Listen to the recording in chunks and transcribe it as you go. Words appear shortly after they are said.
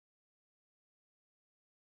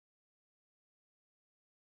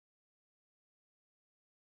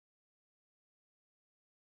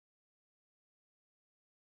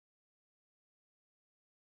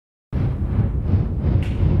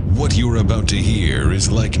you're about to hear is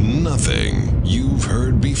like nothing you've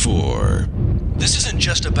heard before. This isn't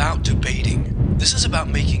just about debating. This is about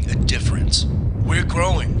making a difference. We're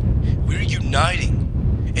growing, we're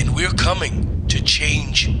uniting, and we're coming to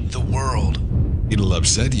change the world. It'll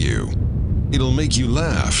upset you. It'll make you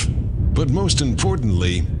laugh. But most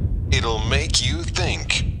importantly, it'll make you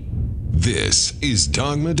think. This is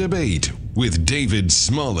Dogma Debate with David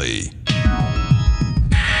Smalley.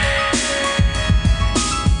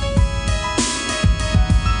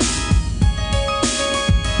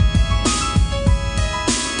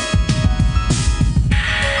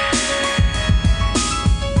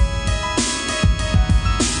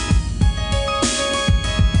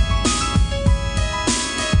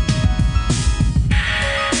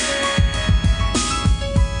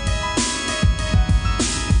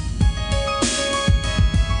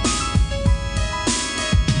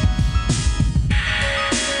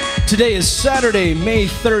 Today is Saturday, May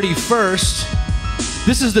 31st.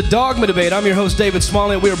 This is the Dogma Debate. I'm your host, David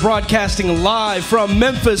Smalley. We are broadcasting live from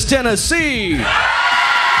Memphis, Tennessee.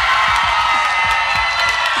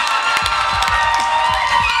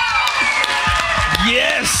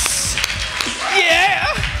 Yes! Yeah!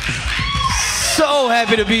 So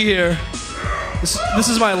happy to be here. This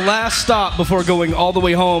is my last stop before going all the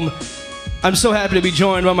way home. I'm so happy to be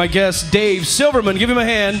joined by my guest, Dave Silverman. Give him a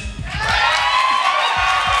hand.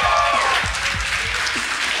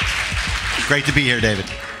 Great to be here, David.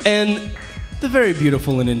 And the very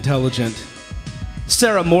beautiful and intelligent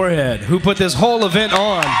Sarah Morehead, who put this whole event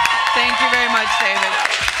on. Thank you very much,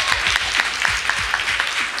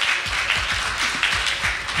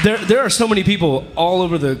 David. There are so many people all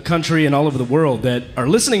over the country and all over the world that are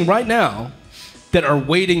listening right now that are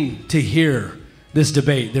waiting to hear this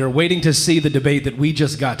debate. They're waiting to see the debate that we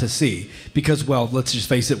just got to see because, well, let's just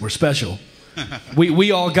face it, we're special.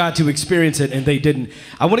 We all got to experience it, and they didn't.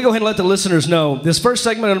 I want to go ahead and let the listeners know. This first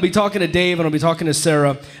segment, I'm going to be talking to Dave, and I'll be talking to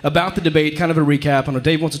Sarah about the debate, kind of a recap. I know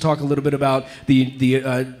Dave wants to talk a little bit about the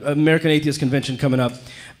American Atheist Convention coming up.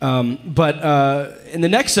 But in the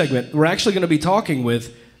next segment, we're actually going to be talking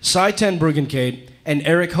with Cy-10 Bruggencunt and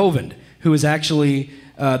Eric Hovind, who is actually,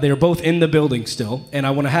 they're both in the building still, and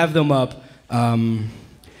I want to have them up.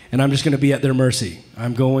 And I'm just going to be at their mercy.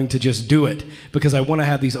 I'm going to just do it because I want to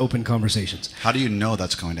have these open conversations. How do you know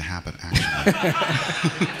that's going to happen, actually?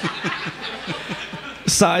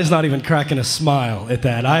 Cy's not even cracking a smile at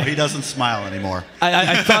that. No, he doesn't smile anymore.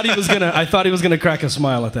 I thought he was gonna. I thought he was gonna crack a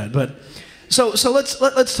smile at that. But so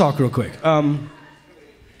let's talk real quick.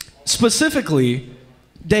 Specifically,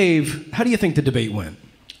 Dave, how do you think the debate went?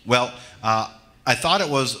 Well, I thought it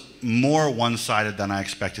was more one-sided than I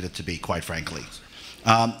expected it to be, quite frankly.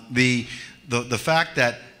 The fact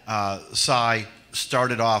that Cy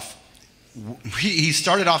started off, he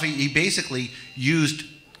basically used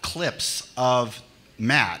clips of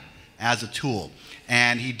Matt as a tool,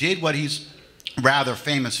 and he did what he's rather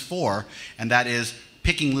famous for, and that is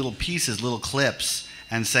picking little pieces, little clips,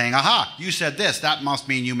 and saying, "Aha, you said this, that must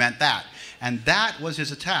mean you meant that." And that was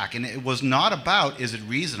his attack, and it was not about, is it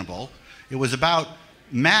reasonable? It was about,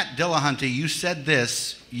 Matt Dillahunty, you said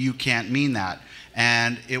this, you can't mean that.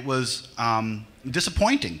 And it was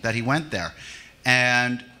disappointing that he went there.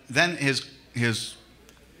 And then he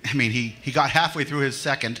got halfway through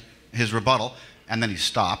his rebuttal, and then he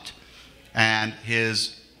stopped. And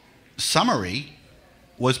his summary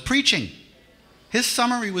was preaching. His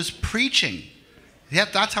summary was preaching.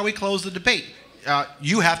 That's how he closed the debate.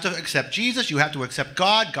 You have to accept Jesus, you have to accept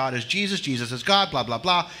God, God is Jesus, Jesus is God, blah, blah,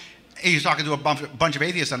 blah. He's talking to a bunch of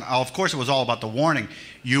atheists, and of course it was all about the warning.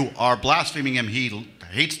 You are blaspheming him, he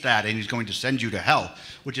hates that, and he's going to send you to hell,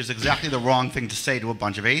 which is exactly the wrong thing to say to a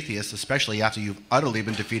bunch of atheists, especially after you've utterly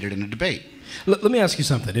been defeated in a debate. Let me ask you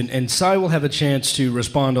something, and Cy will have a chance to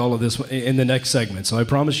respond to all of this in the next segment, so I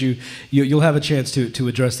promise you'll have a chance to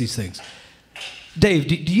address these things. Dave,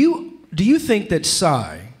 do you think that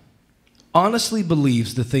Cy honestly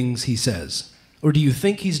believes the things he says, or do you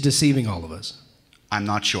think he's deceiving all of us? I'm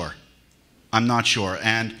not sure. I'm not sure.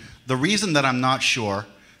 And the reason that I'm not sure,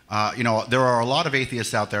 there are a lot of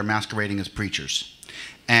atheists out there masquerading as preachers.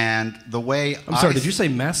 And the way I'm sorry, did you say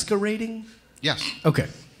masquerading? Yes. Okay.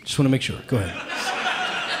 Just want to make sure. Go ahead.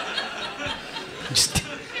 just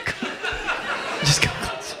go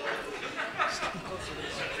closer.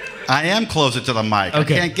 I am closer to the mic.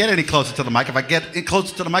 Okay. I can't get any closer to the mic. If I get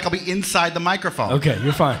closer to the mic, I'll be inside the microphone. Okay,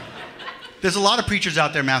 you're fine. There's a lot of preachers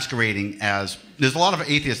out there masquerading as, there's a lot of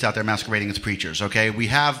atheists out there masquerading as preachers, okay? We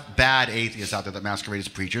have bad atheists out there that masquerade as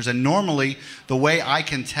preachers, and normally the way I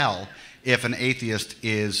can tell if an atheist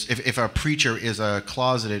is, if a preacher is a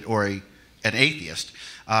closeted or an atheist,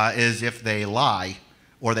 is if they lie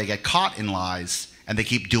or they get caught in lies and they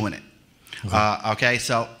keep doing it. Okay,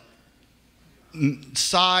 so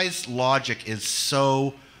Sai's logic is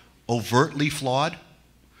so overtly flawed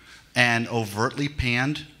and overtly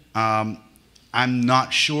panned. I'm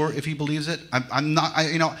not sure if he believes it. I'm not.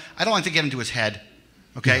 I don't like to get into his head.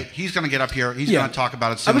 Okay, he's going to get up here. He's going to talk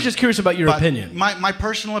about it soon. I was just curious about your opinion. My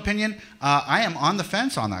personal opinion, I am on the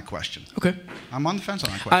fence on that question. Okay. I'm on the fence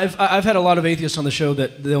on that question. I've had a lot of atheists on the show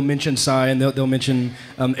that they'll mention Sai and they'll mention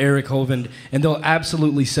Eric Hovind, and they'll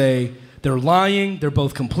absolutely say they're lying. They're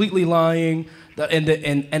both completely lying.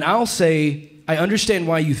 And I'll say, I understand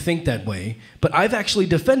why you think that way, but I've actually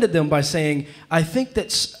defended them by saying, I think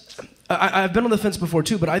that's... I've been on the fence before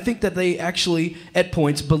too, but I think that they actually, at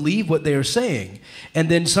points, believe what they are saying. And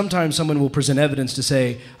then sometimes someone will present evidence to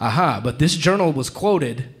say, aha, but this journal was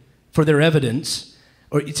quoted for their evidence.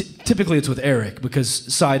 Or typically it's with Eric,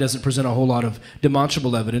 because Sai doesn't present a whole lot of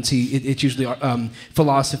demonstrable evidence. It's usually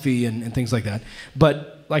philosophy and things like that.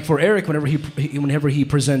 But like for Eric, whenever he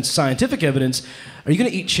presents scientific evidence, are you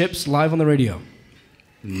going to eat chips live on the radio?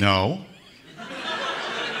 No.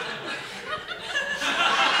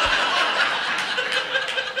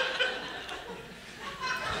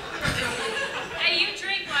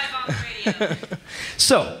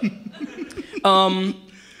 So,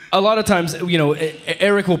 a lot of times,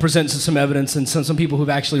 Eric will present some evidence, and some people who've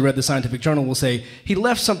actually read the scientific journal will say he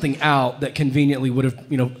left something out that conveniently would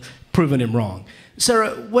have, proven him wrong.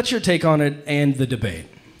 Sarah, what's your take on it and the debate?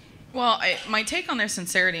 Well, my take on their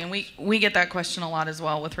sincerity, and we get that question a lot as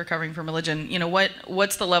well with recovering from religion.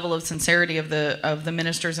 What's the level of sincerity of the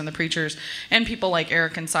ministers and the preachers and people like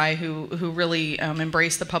Eric and Sai who really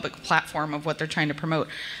embrace the public platform of what they're trying to promote?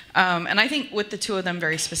 And I think with the two of them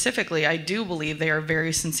very specifically, I do believe they are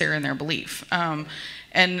very sincere in their belief.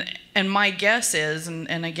 And my guess is,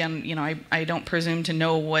 and again, I don't presume to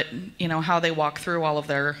know how they walk through all of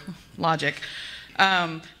their logic.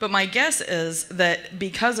 But my guess is that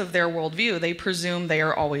because of their worldview, they presume they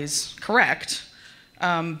are always correct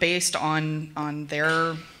based on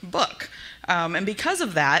their book. And because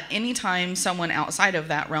of that, anytime someone outside of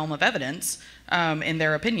that realm of evidence, in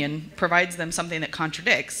their opinion, provides them something that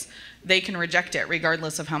contradicts, they can reject it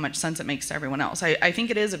regardless of how much sense it makes to everyone else. I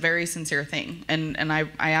think it is a very sincere thing, and I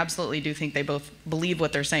absolutely do think they both believe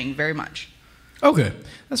what they're saying very much. Okay,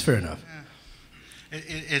 that's fair enough.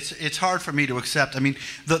 It's hard for me to accept. I mean,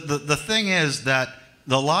 the thing is that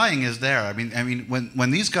the lying is there. I mean,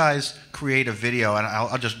 when these guys create a video, and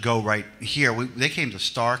I'll just go right here. They came to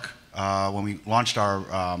Stark when we launched our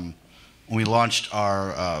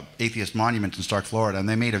atheist monument in Stark, Florida, and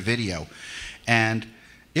they made a video, and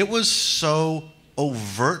it was so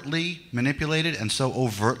overtly manipulated and so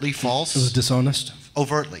overtly false. It was dishonest.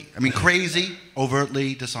 Overtly. I mean, crazy,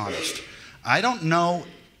 overtly dishonest. I don't know.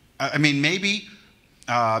 I mean, maybe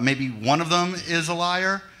one of them is a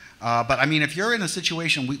liar. But I mean, if you're in a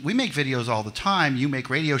situation, we make videos all the time, you make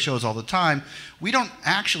radio shows all the time, we don't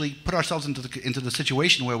actually put ourselves into the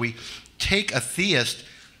situation where we take a theist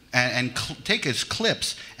and take his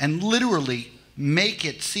clips and literally make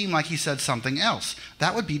it seem like he said something else.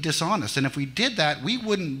 That would be dishonest. And if we did that, we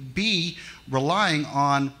wouldn't be relying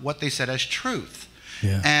on what they said as truth.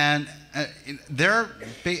 Yeah. And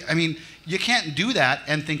I mean, you can't do that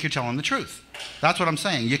and think you're telling the truth. That's what I'm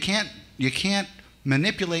saying. You can't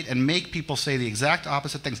manipulate and make people say the exact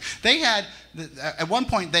opposite things. They had, at one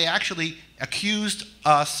point, they actually accused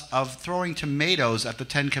us of throwing tomatoes at the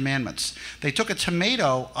Ten Commandments. They took a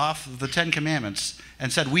tomato off the Ten Commandments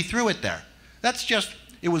and said, we threw it there. That's just,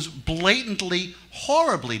 it was blatantly,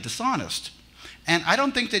 horribly dishonest. And I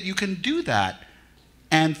don't think that you can do that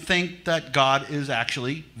and think that God is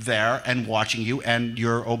actually there and watching you and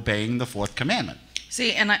you're obeying the fourth commandment.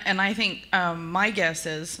 See, and I think my guess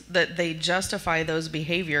is that they justify those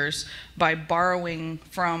behaviors by borrowing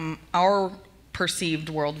from our perceived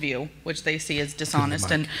worldview, which they see as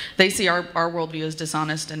dishonest, and they see our worldview as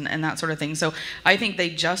dishonest and that sort of thing. So I think they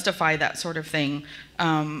justify that sort of thing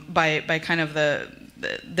by kind of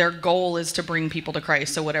their goal is to bring people to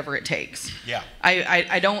Christ, so whatever it takes. Yeah.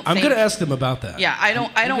 I don't. I'm going to ask them about that. Yeah, I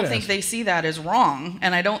don't think they see that as wrong,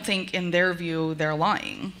 and I don't think in their view they're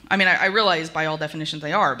lying. I mean, I realize by all definitions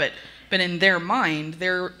they are, but in their mind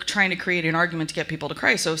they're trying to create an argument to get people to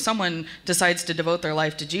Christ. So if someone decides to devote their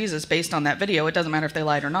life to Jesus based on that video, it doesn't matter if they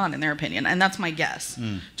lied or not, in their opinion, and that's my guess,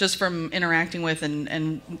 just from interacting with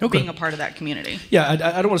and being a part of that community. Yeah,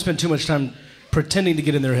 I don't want to spend too much time pretending to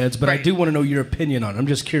get in their heads, but right. I do want to know your opinion on it. I'm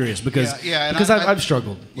just curious because I've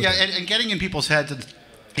struggled with it. And getting in people's heads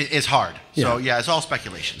is hard. Yeah. So yeah, it's all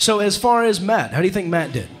speculation. So as far as Matt, how do you think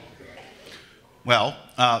Matt did? Well,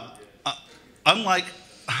 unlike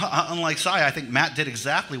unlike Cy, I think Matt did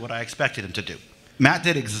exactly what I expected him to do. Matt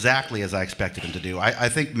did exactly as I expected him to do. I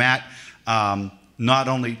think Matt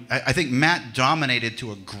I think Matt dominated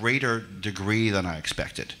to a greater degree than I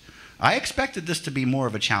expected. I expected this to be more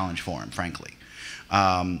of a challenge for him, frankly.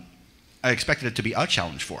 I expected it to be a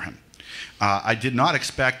challenge for him. I did not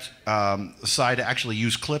expect Cy to actually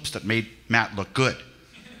use clips that made Matt look good.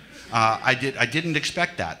 I didn't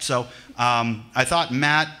expect that. So I thought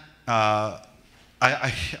Matt, I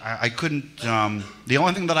couldn't, the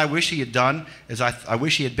only thing that I wish he had done is I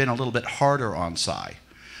wish he had been a little bit harder on Cy.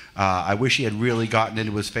 I wish he had really gotten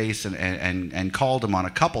into his face and called him on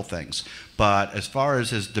a couple things. But as far as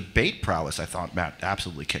his debate prowess, I thought Matt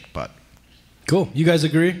absolutely kicked butt. Cool. You guys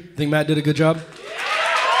agree? Think Matt did a good job?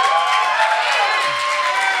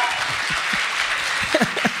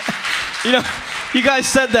 You know, you guys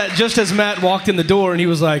said that just as Matt walked in the door and he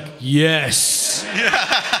was like, yes,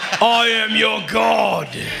 I am your God.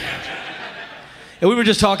 And we were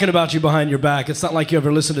just talking about you behind your back. It's not like you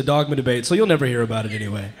ever listened to Dogma Debate, so you'll never hear about it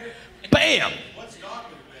anyway. Bam! What's Dogma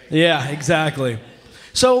Debate? Yeah, exactly.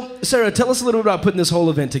 So, Sarah, tell us a little bit about putting this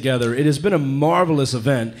whole event together. It has been a marvelous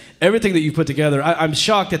event. Everything that you've put together, I'm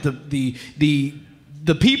shocked at the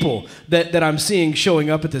people that I'm seeing showing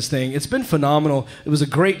up at this thing. It's been phenomenal. It was a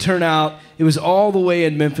great turnout. It was all the way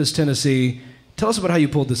in Memphis, Tennessee. Tell us about how you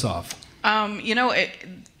pulled this off.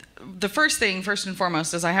 The first and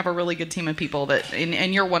foremost, is I have a really good team of people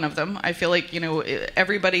and you're one of them. I feel like,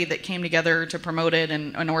 everybody that came together to promote it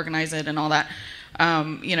and organize it and all that,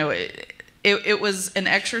 it was an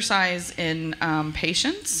exercise in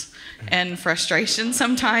patience and frustration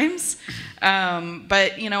sometimes.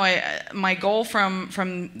 But my goal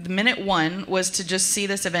from the minute one was to just see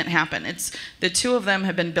this event happen. It's the two of them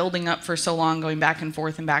have been building up for so long, going back and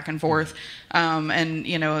forth and back and forth. And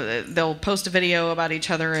they'll post a video about each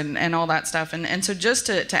other and all that stuff. And so just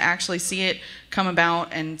to actually see it come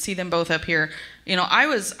about and see them both up here, I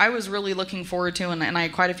was really looking forward to, and I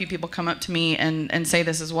had quite a few people come up to me and say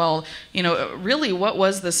this as well, really what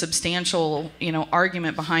was the substantial,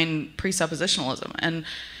 argument behind presuppositionalism?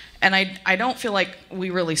 And I don't feel like we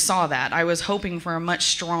really saw that. I was hoping for a much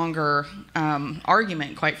stronger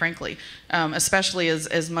argument, quite frankly, especially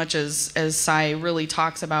as much as Cy really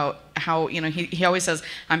talks about how, he always says,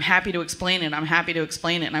 I'm happy to explain it, I'm happy to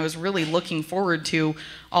explain it. And I was really looking forward to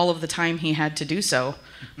all of the time he had to do so.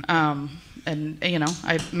 And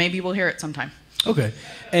maybe we'll hear it sometime. Okay,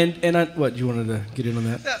 and what you wanted to get in on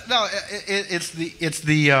that? No,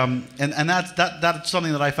 and that's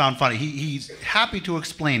something that I found funny. He's happy to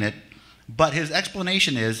explain it, but his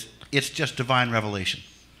explanation is it's just divine revelation.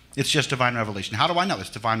 It's just divine revelation. How do I know it's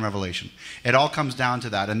divine revelation? It all comes down to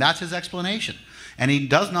that, and that's his explanation. And he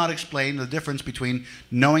does not explain the difference between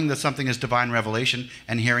knowing that something is divine revelation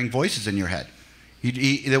and hearing voices in your head.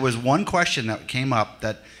 There was one question that came up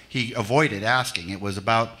that he avoided asking. It was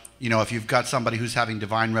about, if you've got somebody who's having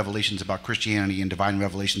divine revelations about Christianity and divine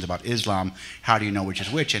revelations about Islam, how do you know which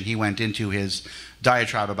is which? And he went into his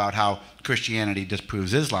diatribe about how Christianity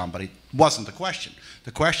disproves Islam, but it wasn't the question.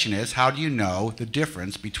 The question is, how do you know the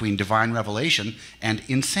difference between divine revelation and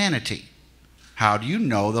insanity? How do you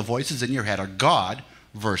know the voices in your head are God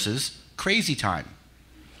versus crazy time?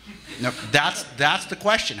 Now, that's the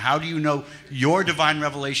question. How do you know your divine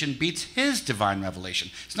revelation beats his divine revelation?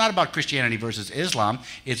 It's not about Christianity versus Islam.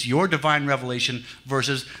 It's your divine revelation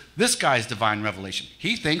versus this guy's divine revelation.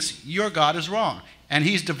 He thinks your God is wrong, and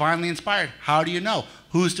he's divinely inspired. How do you know?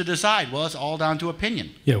 Who's to decide? Well, it's all down to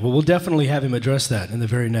opinion. Yeah, well, we'll definitely have him address that in the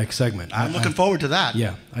very next segment. I'm looking forward to that.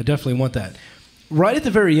 Yeah, I definitely want that. Right at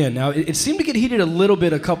the very end, now, it seemed to get heated a little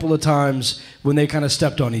bit a couple of times when they kind of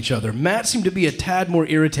stepped on each other. Matt seemed to be a tad more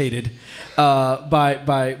irritated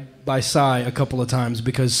by Cy a couple of times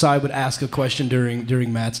because Cy would ask a question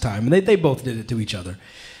during Matt's time, and they both did it to each other.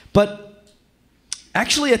 But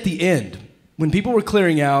actually at the end, when people were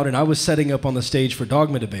clearing out and I was setting up on the stage for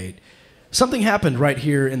Dogma Debate, something happened right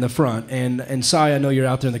here in the front, and Cy, I know you're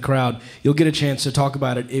out there in the crowd. You'll get a chance to talk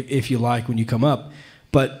about it if you like when you come up.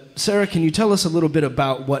 But Sarah, can you tell us a little bit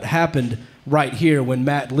about what happened right here when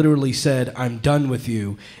Matt literally said, I'm done with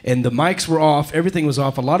you, and the mics were off, everything was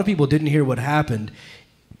off. A lot of people didn't hear what happened.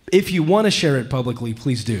 If you want to share it publicly,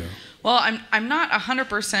 please do. Well, I'm not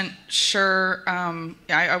 100% sure.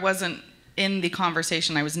 I wasn't in the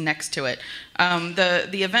conversation. I was next to it.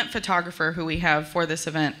 The event photographer who we have for this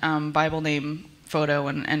event, Bible name photo,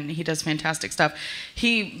 and he does fantastic stuff.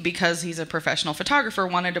 Because he's a professional photographer,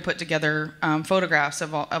 wanted to put together photographs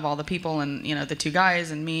of all the people, and the two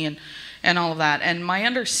guys and me and all of that. And my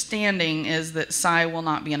understanding is that Cy will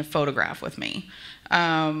not be in a photograph with me.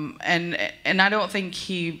 And I don't think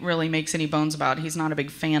he really makes any bones about it. He's not a big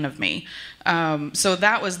fan of me. So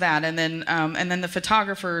that was that. And then the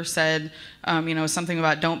photographer said, something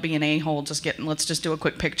about don't be an a-hole, let's just do a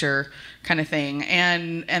quick picture kind of thing.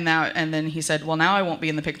 And then he said, well, now I won't be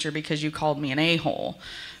in the picture because you called me an a-hole.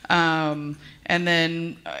 And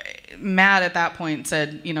then Matt at that point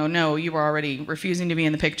said, no, you were already refusing to be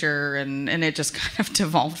in the picture, and it just kind of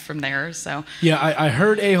devolved from there. So yeah, I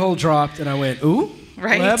heard a-hole dropped, and I went, ooh,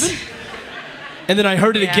 right. What happened? And then I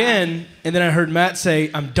heard it again, and then I heard Matt say,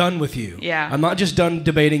 I'm done with you. Yeah. I'm not just done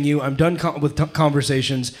debating you, I'm done with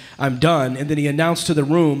conversations, I'm done. And then he announced to the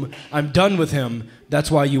room, I'm done with him,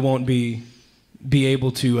 that's why you won't be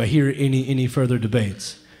able to hear any further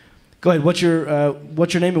debates. Go ahead, what's your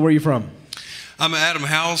name and where are you from? I'm Adam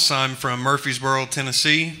House. I'm from Murfreesboro,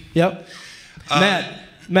 Tennessee. Yep.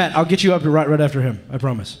 Matt, I'll get you up right after him, I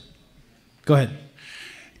promise. Go ahead.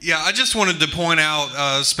 Yeah, I just wanted to point out,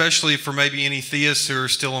 especially for maybe any theists who are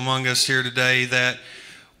still among us here today, that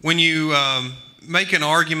when you make an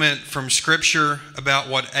argument from Scripture about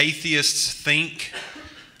what atheists think,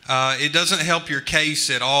 it doesn't help your case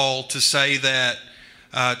at all to say that,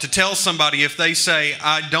 to tell somebody if they say,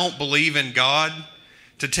 I don't believe in God,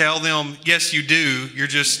 to tell them, yes, you do, you're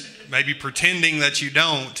just maybe pretending that you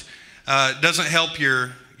don't, doesn't help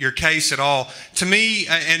your case at all. To me,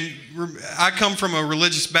 and I come from a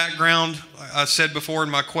religious background. I said before in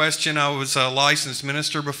my question, I was a licensed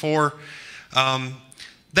minister before.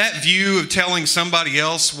 That view of telling somebody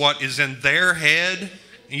else what is in their head,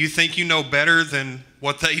 and you think you know better than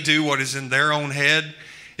what they do, what is in their own head,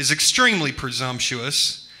 is extremely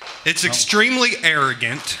presumptuous. It's extremely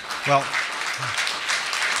arrogant. Well,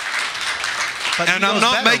 and I'm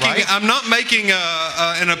not making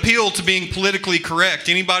an appeal to being politically correct.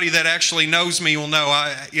 Anybody that actually knows me will know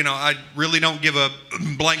I really don't give a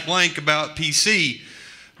blank about PC,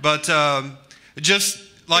 but just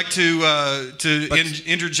like to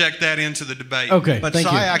interject that into the debate. Okay, but thank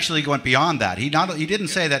you. Sai actually went beyond that. He didn't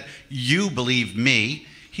say that you believe me.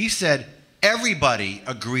 He said everybody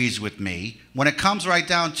agrees with me. When it comes right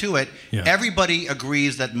down to it, everybody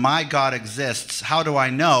agrees that my God exists. How do I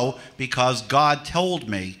know? Because God told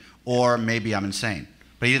me, or maybe I'm insane.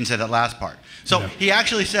 But he didn't say that last part. So he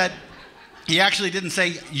actually didn't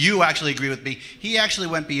say you actually agree with me. He actually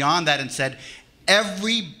went beyond that and said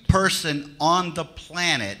every person on the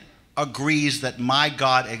planet agrees that my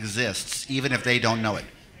God exists, even if they don't know it.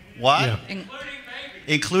 What? Yeah.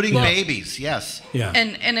 Including babies, yes. Yeah.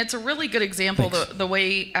 And it's a really good example, the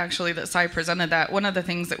way actually that Sai presented that. One of the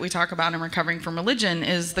things that we talk about in Recovering from Religion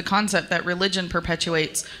is the concept that religion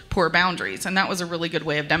perpetuates poor boundaries. And that was a really good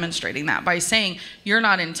way of demonstrating that by saying you're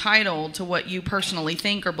not entitled to what you personally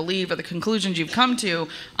think or believe or the conclusions you've come to.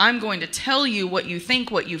 I'm going to tell you what you think,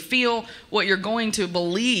 what you feel, what you're going to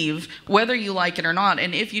believe, whether you like it or not.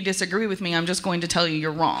 And if you disagree with me, I'm just going to tell you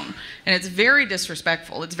you're wrong. And it's very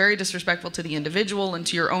disrespectful. It's very disrespectful to the individual and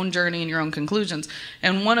to your own journey and your own conclusions.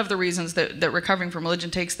 And one of the reasons that Recovering from Religion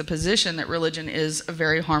takes the position that religion is a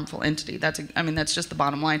very harmful entity. That's just the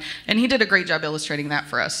bottom line. And he did a great job illustrating that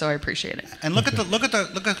for us, so I appreciate it. And look at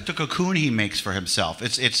the cocoon he makes for himself.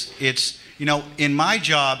 It's in my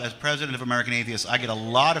job as president of American Atheists, I get a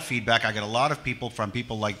lot of feedback. I get a lot of people from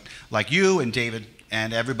people like you and David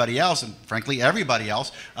and everybody else, and frankly everybody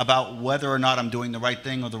else, about whether or not I'm doing the right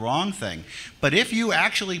thing or the wrong thing. But if you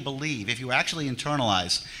actually believe, if you actually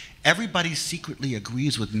internalize, everybody secretly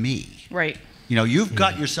agrees with me. Right. You've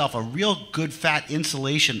got yourself a real good fat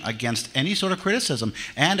insulation against any sort of criticism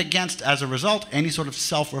and against, as a result, any sort of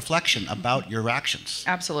self-reflection about your actions.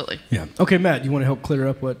 Absolutely. Yeah. Okay, Matt, you want to help clear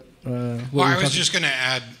up what well, I was just going to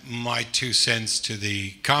add my 2 cents to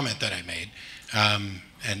the comment that I made.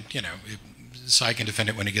 Sai can defend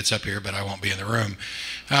it when he gets up here, but I won't be in the room.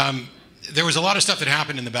 There was a lot of stuff that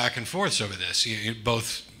happened in the back and forths over this,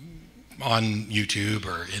 both on YouTube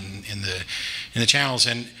or in the channels,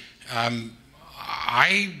 and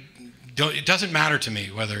it doesn't matter to me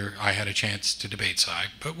whether I had a chance to debate Sai,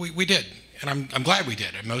 but we did, and I'm glad we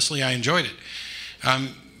did. And mostly I enjoyed it.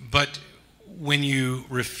 But when you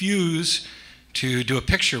refuse to do a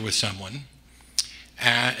picture with someone,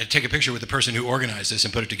 take a picture with the person who organized this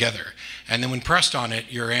and put it together, and then when pressed on it,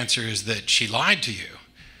 your answer is that she lied to you,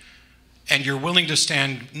 and you're willing to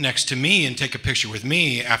stand next to me and take a picture with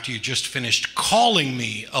me after you just finished calling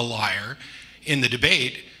me a liar in the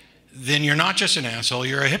debate, then you're not just an asshole,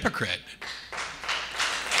 you're a hypocrite.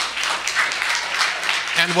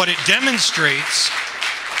 And what it demonstrates,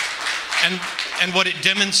 and what it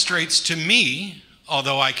demonstrates to me,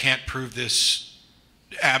 although I can't prove this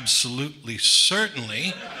absolutely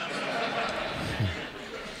certainly,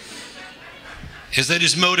 is that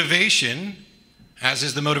his motivation, as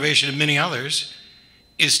is the motivation of many others,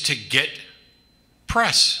 is to get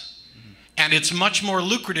press. And it's much more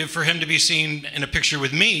lucrative for him to be seen in a picture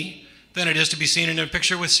with me than it is to be seen in a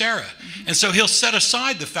picture with Sarah. And so he'll set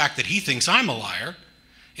aside the fact that he thinks I'm a liar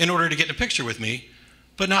in order to get in a picture with me,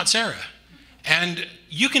 but not Sarah. And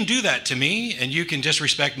you can do that to me, and you can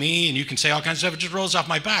disrespect me, and you can say all kinds of stuff. It just rolls off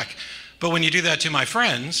my back. But when you do that to my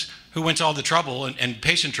friends, who went to all the trouble and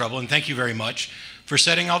patient trouble, and thank you very much for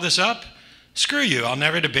setting all this up, screw you. I'll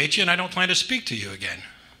never debate you, and I don't plan to speak to you again.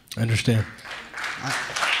 I understand.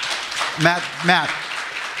 Matt,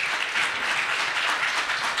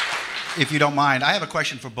 if you don't mind, I have a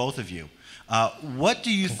question for both of you. What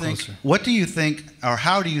do you think? What do you think, or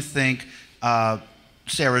how do you think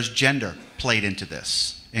Sarah's gender played into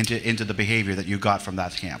this, into the behavior that you got from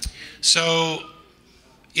that camp? So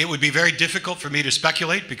it would be very difficult for me to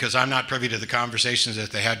speculate because I'm not privy to the conversations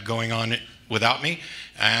that they had going on without me,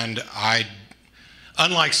 and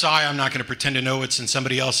unlike Cy, I'm not going to pretend to know what's in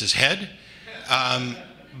somebody else's head,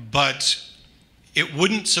 but it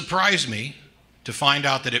wouldn't surprise me to find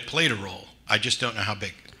out that it played a role. I just don't know how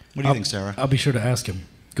big. What do you think, Sarah? I'll be sure to ask him.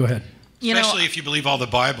 Go ahead. Especially if you believe all the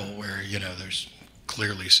Bible, where there's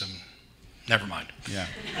clearly some. Never mind. Yeah.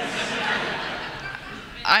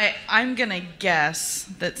 I'm gonna guess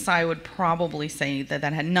that Cy would probably say that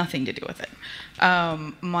had nothing to do with it.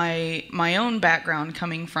 My own background,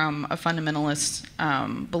 coming from a fundamentalist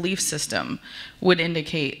belief system, would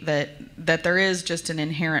indicate that there is just an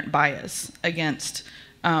inherent bias against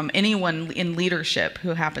anyone in leadership who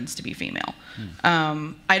happens to be female.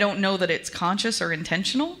 I don't know that it's conscious or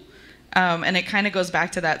intentional. And it kind of goes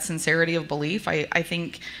back to that sincerity of belief. I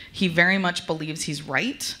think he very much believes he's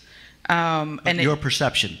right. And your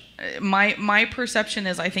perception? My perception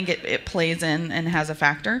is I think it plays in and has a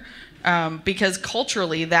factor. Because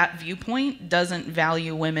culturally, that viewpoint doesn't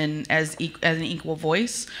value women as an equal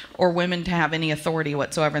voice or women to have any authority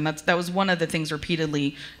whatsoever. And that was one of the things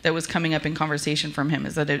repeatedly that was coming up in conversation from him,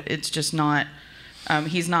 is that it's just not.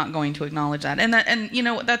 He's not going to acknowledge that, and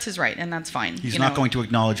that's his right, and that's fine. He's not going to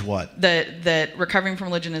acknowledge what? That Recovering from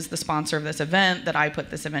Religion is the sponsor of this event, that I put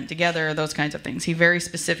this event together, those kinds of things. He very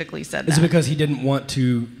specifically said that. Is it because he didn't want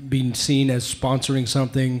to be seen as sponsoring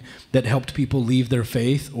something that helped people leave their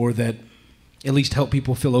faith, or that at least help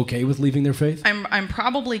people feel okay with leaving their faith? I'm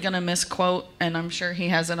probably going to misquote, and I'm sure he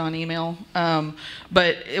has it on email,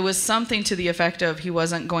 but it was something to the effect of he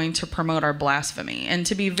wasn't going to promote our blasphemy. And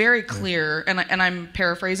to be very clear, and I'm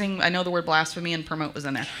paraphrasing, I know the word blasphemy and promote was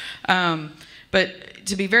in there, but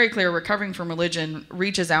to be very clear, Recovering from Religion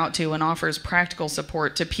reaches out to and offers practical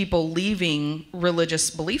support to people leaving religious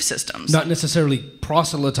belief systems. Not necessarily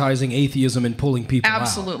proselytizing atheism and pulling people out.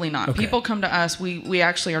 Absolutely not. Okay. People come to us. We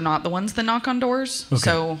actually are not the ones that knock on doors. Okay.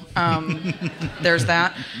 So there's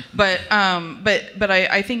that. But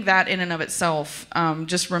I think that in and of itself,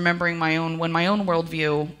 just remembering when my own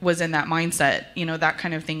worldview was in that mindset, that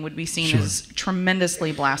kind of thing would be seen as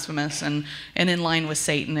tremendously blasphemous and in line with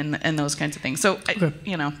Satan and those kinds of things. So, okay.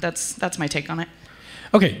 That's my take on it.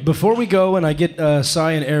 Okay, before we go and I get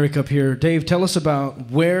Cy and Eric up here, Dave, tell us about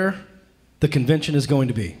where the convention is going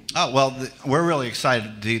to be. Oh, well, we're really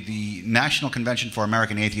excited. The National Convention for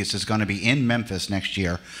American Atheists is going to be in Memphis next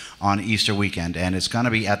year on Easter weekend, and it's going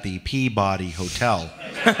to be at the Peabody Hotel.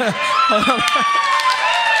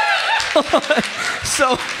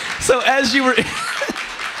 So as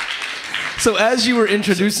you were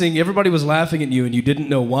introducing, everybody was laughing at you and you didn't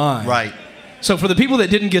know why. Right. So for the people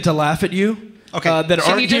that didn't get to laugh at you, that aren't here.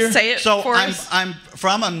 Can you just say it for us? I'm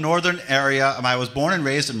from a northern area. I was born and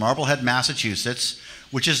raised in Marblehead, Massachusetts,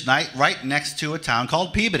 which is right next to a town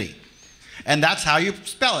called Peabody. And that's how you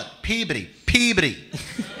spell it, Peabody. Peabody.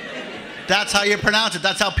 That's how you pronounce it.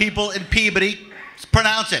 That's how people in Peabody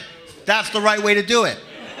pronounce it. That's the right way to do it.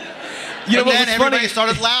 And then everybody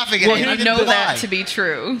started laughing at me. You know that to be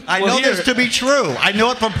true. I know this to be true. I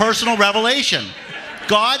know it from personal revelation.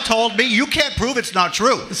 God told me, you can't prove it's not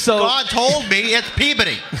true. God told me it's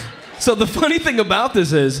Peabody. So the funny thing about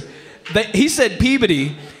this is that he said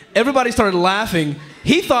Peabody, everybody started laughing.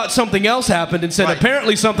 He thought something else happened and said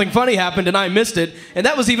apparently something funny happened and I missed it. And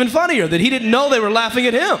that was even funnier, that he didn't know they were laughing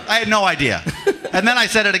at him. I had no idea. And then I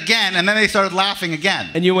said it again and then they started laughing again.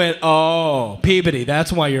 And you went, oh, Peabody,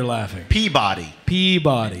 that's why you're laughing. Peabody.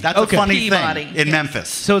 Peabody. That's a funny thing in Memphis.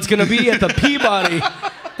 So it's going to be at the Peabody.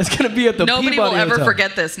 It's going to be at the Nobody Peabody will ever Hotel.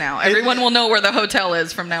 Forget this now. Everyone will know where the hotel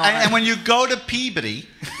is from now on. And when you go to Peabody,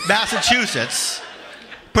 Massachusetts,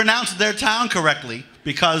 pronounce their town correctly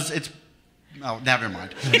because it's... Oh, never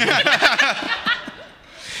mind. But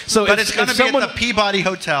it's going to be at the Peabody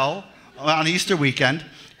Hotel on Easter weekend.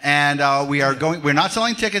 And we are going. We're not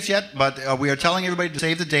selling tickets yet, but we are telling everybody to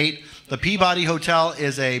save the date. The Peabody Hotel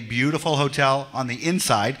is a beautiful hotel on the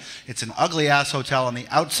inside. It's an ugly-ass hotel on the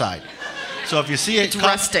outside. So if you see it... It's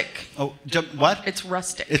rustic. Oh, what? It's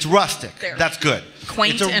rustic. It's rustic. There. That's good.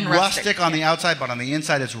 Quaint it's and rustic on the outside, but on the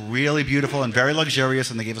inside it's really beautiful and very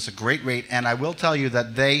luxurious, and they gave us a great rate. And I will tell you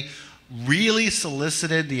that they really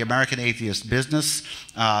solicited the American atheist business.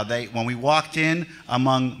 When we walked in,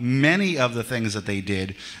 among many of the things that they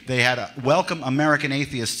did, they had a welcome American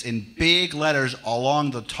atheists in big letters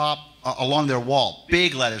along the top, along their wall,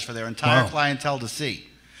 big letters for their entire clientele to see.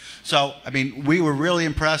 So, I mean, we were really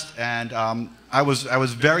impressed, and I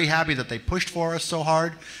was very happy that they pushed for us so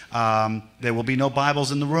hard. There will be no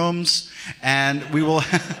Bibles in the rooms, and we will,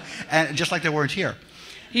 and just like they weren't here.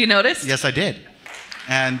 You noticed? Yes, I did.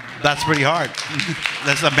 And that's pretty hard.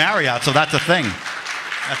 That's a Marriott, so that's a thing.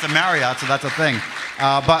 That's a Marriott, so that's a thing.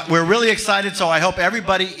 But we're really excited, so I hope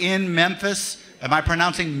everybody in Memphis, am I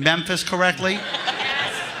pronouncing Memphis correctly?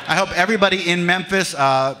 Yes. I hope everybody in Memphis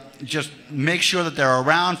just make sure that they're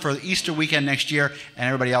around for Easter weekend next year, and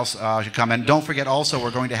everybody else should come. And don't forget also,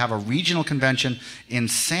 we're going to have a regional convention in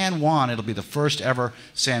San Juan. It'll be the first ever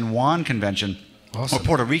San Juan convention. Awesome. Or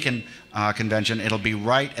Puerto Rican convention. It'll be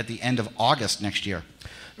right at the end of August next year.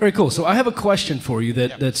 Very cool. So I have a question for you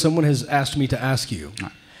that someone has asked me to ask you.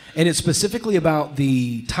 Right. And it's specifically about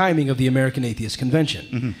the timing of the American Atheist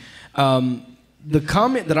Convention. Mm-hmm. The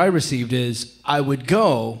comment that I received is, I would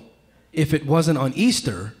go if it wasn't on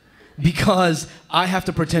Easter, because I have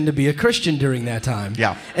to pretend to be a Christian during that time.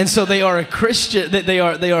 Yeah. And so they are a Christian, they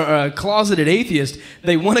are a closeted atheist.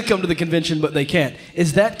 They want to come to the convention, but they can't.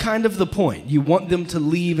 Is that kind of the point? You want them to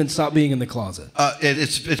leave and stop being in the closet?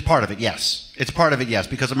 It's part of it, yes. It's part of it, yes,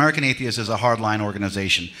 because American Atheists is a hardline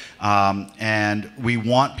organization, and we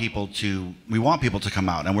want people to come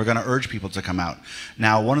out, and we're going to urge people to come out.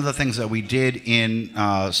 Now, one of the things that we did in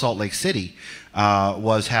Salt Lake City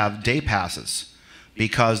was have day passes,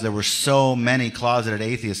 because there were so many closeted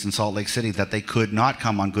atheists in Salt Lake City that they could not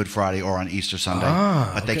come on Good Friday or on Easter Sunday,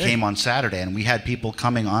 but they came on Saturday, and we had people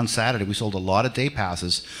coming on Saturday. We sold a lot of day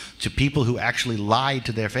passes to people who actually lied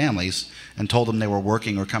to their families and told them they were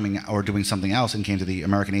working or coming or doing something else and came to the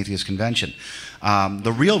American Atheist Convention.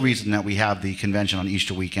 The real reason that we have the convention on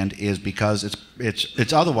Easter weekend is because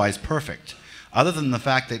it's otherwise perfect. Other than the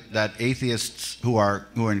fact that atheists who are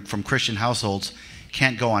from Christian households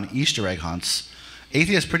can't go on Easter egg hunts,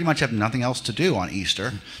 atheists pretty much have nothing else to do on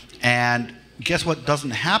Easter. And guess what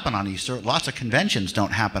doesn't happen on Easter? Lots of conventions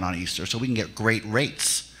don't happen on Easter, so we can get great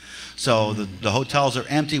rates. So the hotels are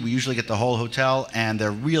empty. We usually get the whole hotel, and they're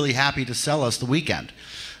really happy to sell us the weekend.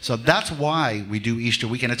 So that's why we do Easter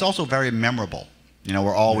weekend. It's also very memorable. You know,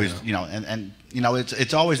 we're always, you know, and you know,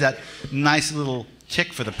 it's always that nice little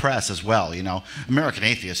tick for the press as well. You know, American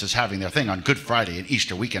Atheists is having their thing on Good Friday and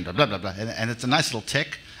Easter weekend, blah, blah, blah. And it's a nice little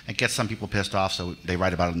tick. It gets some people pissed off, so they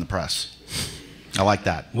write about it in the press. I like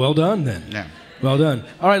that. Well done, then. Yeah. Well done.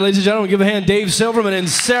 All right, ladies and gentlemen, give a hand Dave Silverman and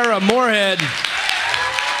Sarah Morehead.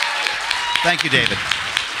 Thank you, David.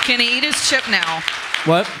 Can he eat his chip now?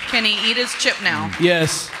 What? Can he eat his chip now?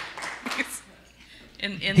 Yes.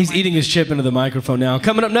 He's eating his chip into the microphone now.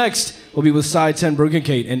 Coming up next, we'll be with Side 10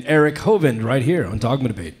 Bruggencunt and Eric Hovind right here on Dogma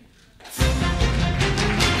Debate.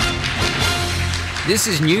 This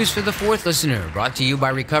is News for the Fourth Listener, brought to you by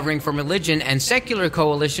Recovering from Religion and Secular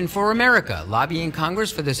Coalition for America, lobbying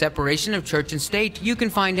Congress for the separation of church and state. You can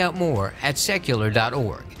find out more at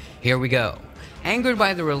secular.org. Here we go. Angered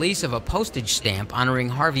by the release of a postage stamp honoring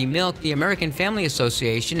Harvey Milk, the American Family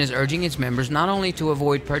Association is urging its members not only to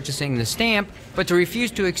avoid purchasing the stamp, but to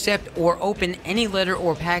refuse to accept or open any letter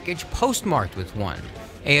or package postmarked with one.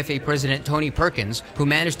 AFA President Tony Perkins, who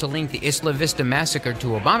managed to link the Isla Vista massacre to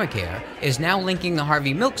Obamacare, is now linking the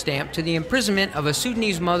Harvey Milk stamp to the imprisonment of a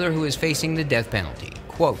Sudanese mother who is facing the death penalty.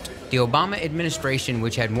 Quote, the Obama administration,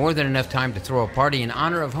 which had more than enough time to throw a party in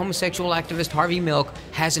honor of homosexual activist Harvey Milk,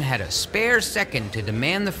 hasn't had a spare second to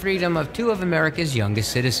demand the freedom of two of America's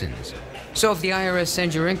youngest citizens. So if the IRS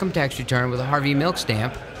sends your income tax return with a Harvey Milk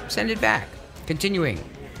stamp, send it back. Continuing.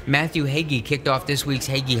 Matthew Hagee kicked off this week's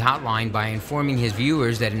Hagee Hotline by informing his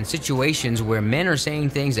viewers that in situations where men are saying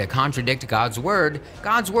things that contradict God's word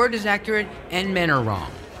is accurate and men are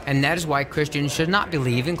wrong. And that is why Christians should not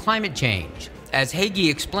believe in climate change. As Hagee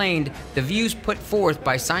explained, the views put forth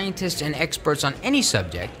by scientists and experts on any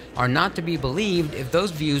subject are not to be believed if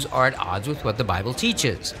those views are at odds with what the Bible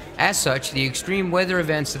teaches. As such, the extreme weather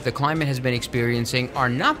events that the climate has been experiencing are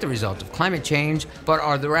not the result of climate change, but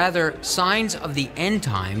are rather signs of the end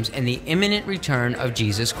times and the imminent return of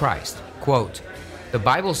Jesus Christ. Quote, The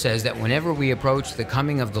Bible says that whenever we approach the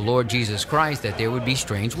coming of the Lord Jesus Christ, that there would be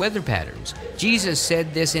strange weather patterns. Jesus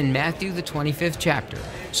said this in Matthew, the 25th chapter.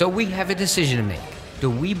 So we have a decision to make. Do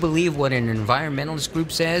we believe what an environmentalist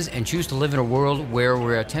group says and choose to live in a world where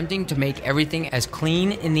we're attempting to make everything as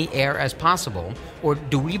clean in the air as possible? Or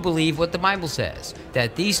do we believe what the Bible says,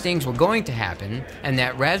 that these things were going to happen, and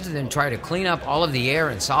that rather than try to clean up all of the air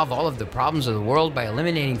and solve all of the problems of the world by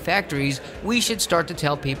eliminating factories, we should start to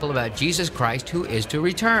tell people about Jesus Christ who is to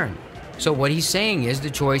return? So what he's saying is the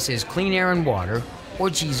choice is clean air and water, or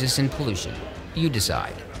Jesus and pollution. You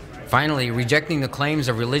decide. Finally, rejecting the claims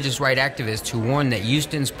of religious right activists who warn that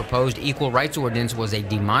Houston's proposed equal rights ordinance was a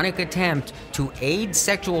demonic attempt to aid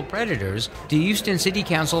sexual predators, the Houston City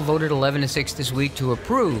Council voted 11-6 this week to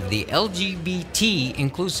approve the LGBT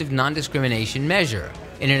inclusive non-discrimination measure.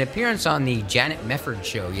 In an appearance on the Janet Mefford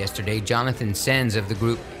show yesterday, Jonathan Sens of the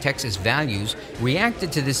group Texas Values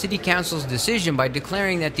reacted to the City Council's decision by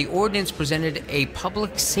declaring that the ordinance presented a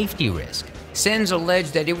public safety risk. Sens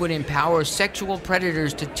alleged that it would empower sexual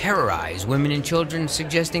predators to terrorize women and children,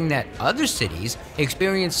 suggesting that other cities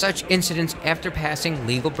experience such incidents after passing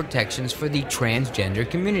legal protections for the transgender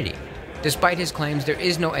community. Despite his claims, there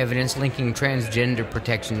is no evidence linking transgender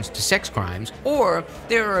protections to sex crimes, or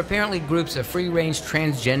there are apparently groups of free-range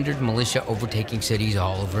transgendered militia overtaking cities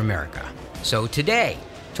all over America. So today,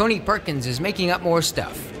 Tony Perkins is making up more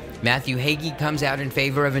stuff. Matthew Hagee comes out in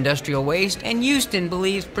favor of industrial waste, and Houston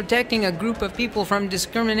believes protecting a group of people from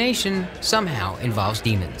discrimination somehow involves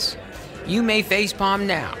demons. You may facepalm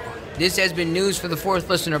now. This has been News for the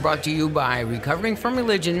Fourth Listener, brought to you by Recovering from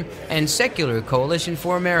Religion and Secular Coalition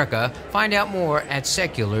for America. Find out more at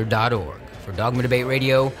secular.org. For Dogma Debate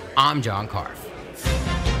Radio, I'm John Carf.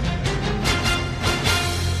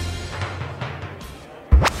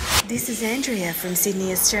 This is Andrea from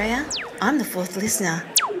Sydney, Australia. I'm the fourth listener.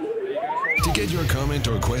 To get your comment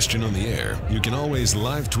or question on the air, you can always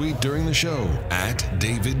live tweet during the show at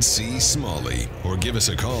David C. Smalley, or give us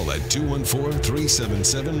a call at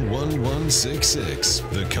 214-377-1166.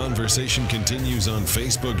 The conversation continues on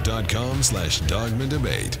Facebook.com/Dogma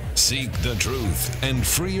Debate. Seek the truth and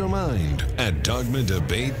free your mind at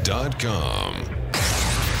dogmadebate.com.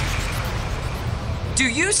 Do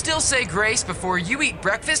you still say grace before you eat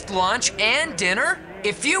breakfast, lunch, and dinner?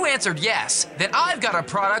 If you answered yes, then I've got a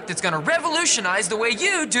product that's gonna revolutionize the way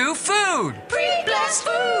you do food. Pre-blessed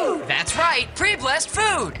food! That's right, pre-blessed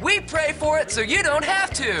food. We pray for it so you don't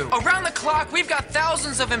have to. Around the clock, we've got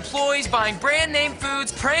thousands of employees buying brand name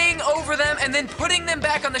foods, praying over them, and then putting them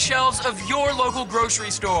back on the shelves of your local grocery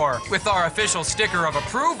store. With our official sticker of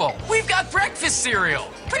approval, we've got breakfast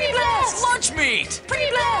cereal, pre-blessed, lunch meat,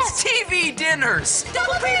 pre-blessed, TV dinners,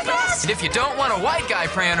 double pre-blessed. And if you don't want a white guy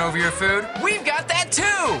praying over your food, we've got that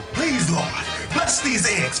too. Please, Lord, bless these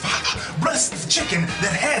eggs, Father. Bless the chicken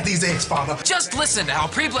that had these eggs, Father. Just listen to how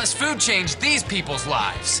pre-blessed food changed these people's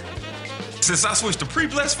lives. Since I switched to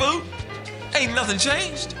pre-blessed food, ain't nothing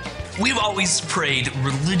changed. We've always prayed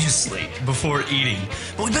religiously before eating,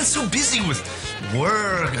 but we've been so busy with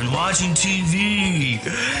work and watching TV.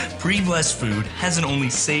 Pre-blessed food hasn't only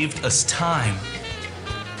saved us time,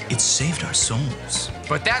 it's saved our souls.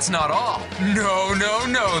 But that's not all.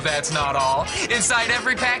 No, that's not all. Inside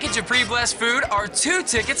every package of pre-blessed food are 2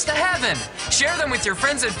 tickets to heaven. Share them with your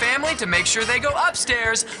friends and family to make sure they go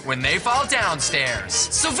upstairs when they fall downstairs.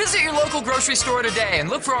 So visit your local grocery store today and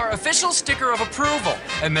look for our official sticker of approval.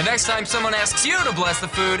 And the next time someone asks you to bless the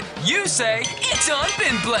food, you say, "It's done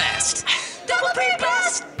been blessed." Double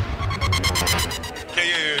pre-blessed!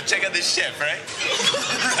 Yo, check out this chef, right?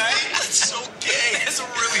 Right? That's so gay. That's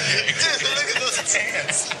really gay. Dude, look at those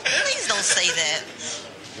hands. Please don't say that.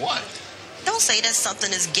 What? Don't say that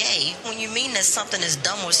something is gay when you mean that something is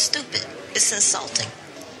dumb or stupid. It's insulting.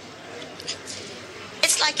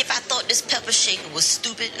 It's like if I thought this pepper shaker was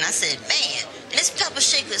stupid and I said, man, this pepper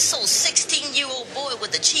shaker is so 16-year-old boy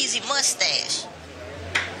with a cheesy mustache.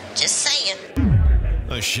 Just saying.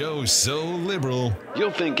 A show so liberal, you'll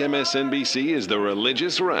think MSNBC is the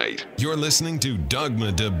religious right. You're listening to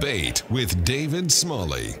Dogma Debate with David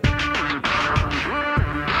Smalley.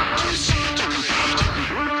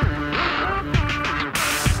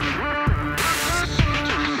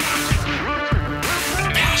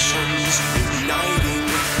 Passions igniting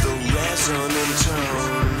the resonant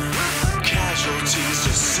tone. Casualties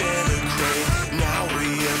disintegrate. Now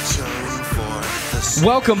we atone for the...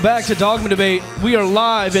 Welcome back to Dogma Debate. We are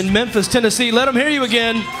live in Memphis, Tennessee. Let them hear you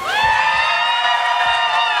again.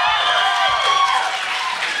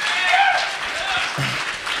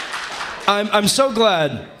 I'm so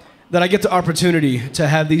glad that I get the opportunity to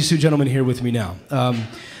have these two gentlemen here with me now.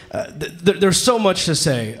 there's so much to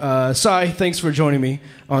say. Cy, thanks for joining me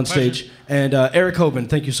on stage. And Eric Hovind,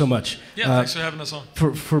 thank you so much. Yeah, thanks for having us on.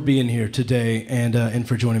 For being here today and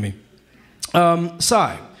for joining me.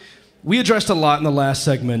 Cy, we addressed a lot in the last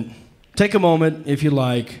segment. Take a moment, if you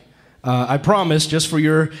like. I promise, just for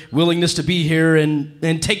your willingness to be here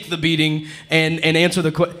and take the beating and answer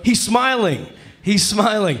the question. He's smiling. He's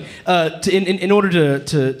smiling. In order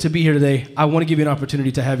to be here today, I want to give you an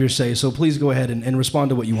opportunity to have your say. So please go ahead and respond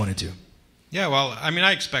to what you wanted to. Yeah, well, I mean,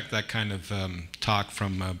 I expect that kind of talk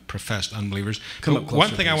from professed unbelievers. Come up closer, one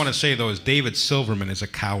thing I please. want to say, though, is David Silverman is a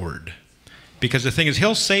coward. Because the thing is,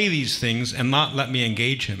 he'll say these things and not let me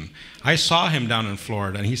engage him. I saw him down in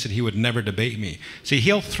Florida, and he said he would never debate me. See,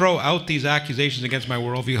 he'll throw out these accusations against my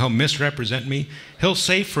worldview. He'll misrepresent me. He'll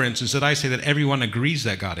say, for instance, that I say that everyone agrees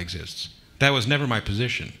that God exists. That was never my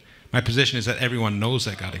position. My position is that everyone knows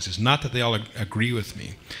that God exists, not that they all agree with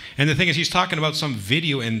me. And the thing is, he's talking about some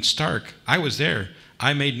video in Stark. I was there.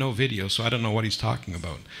 I made no video, so I don't know what he's talking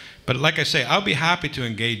about. But like I say, I'll be happy to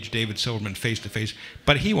engage David Silverman face to face,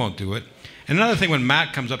 but he won't do it. And another thing, when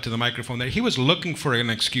Matt comes up to the microphone there, he was looking for an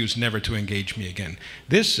excuse never to engage me again.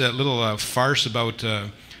 This little farce about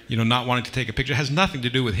not wanting to take a picture has nothing to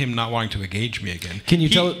do with him not wanting to engage me again. Can you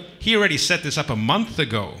tell? He already set this up a month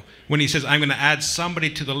ago when he says, I'm going to add somebody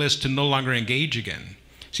to the list to no longer engage again.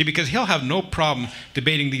 See, because he'll have no problem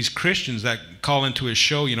debating these Christians that call into his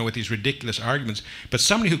show, with these ridiculous arguments, but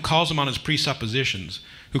somebody who calls him on his presuppositions,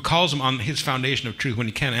 who calls him on his foundation of truth when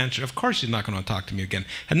he can't answer, of course he's not going to talk to me again.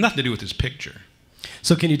 Had nothing to do with his picture.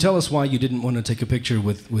 So can you tell us why you didn't want to take a picture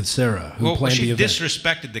with Sarah, who planned the event? She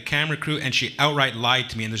disrespected the camera crew, and she outright lied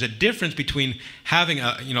to me. And there's a difference between having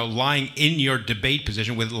lying in your debate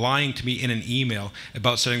position with lying to me in an email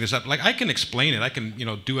about setting this up. Like, I can explain it. I can,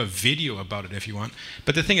 do a video about it if you want.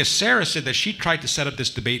 But the thing is, Sarah said that she tried to set up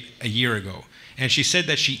this debate a year ago. And she said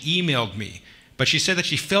that she emailed me. But she said that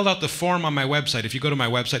she filled out the form on my website. If you go to my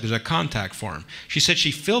website, there's a contact form. She said she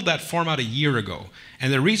filled that form out a year ago.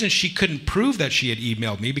 And the reason she couldn't prove that she had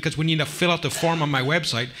emailed me, because when you fill out the form on my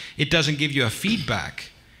website, it doesn't give you a feedback.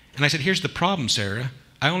 And I said, here's the problem, Sarah.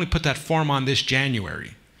 I only put that form on this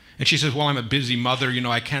January. And she says, well, I'm a busy mother,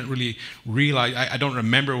 I can't really realize, I don't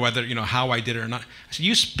remember whether, how I did it or not. I said,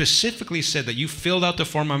 you specifically said that you filled out the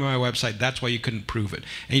form on my website, that's why you couldn't prove it.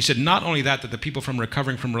 And he said, not only that the people from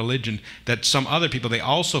Recovering from Religion, that some other people, they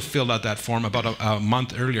also filled out that form about a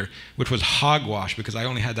month earlier, which was hogwash, because I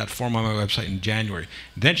only had that form on my website in January.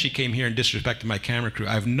 Then she came here and disrespected my camera crew.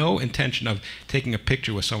 I have no intention of taking a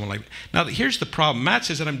picture with someone like that. Now, here's the problem. Matt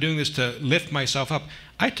says that I'm doing this to lift myself up.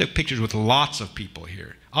 I took pictures with lots of people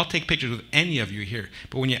here. I'll take pictures with any of you here.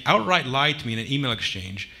 But when you outright lie to me in an email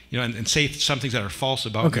exchange, and say some things that are false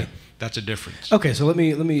about me, that's a difference. Okay, so let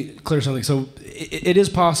me clear something. So it is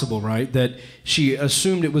possible, right, that she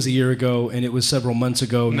assumed it was a year ago and it was several months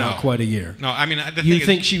ago, not quite a year. No, I mean, the you thing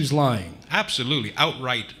think is, she was lying? Absolutely,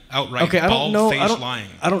 outright, okay, bald-faced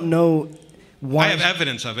lying. I don't know. Why? I have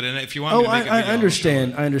evidence of it, and if you want me to make a video, I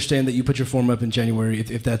understand. I understand that you put your form up in January,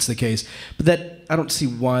 if that's the case. But that, I don't see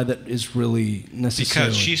why that is really necessary.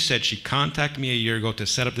 Because she said she contacted me a year ago to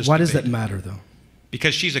set up this Why debate. does that matter, though?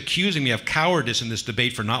 Because she's accusing me of cowardice in this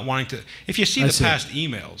debate for not wanting to. If you see the past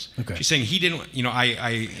emails, she's saying he didn't,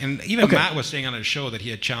 and even Matt was saying on his show that he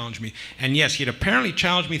had challenged me. And yes, he had apparently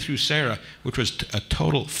challenged me through Sarah, which was a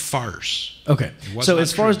total farce. Okay. So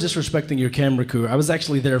as far as disrespecting your camera crew, I was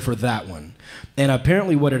actually there for that one. And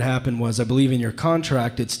apparently what had happened was, I believe in your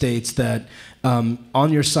contract, it states that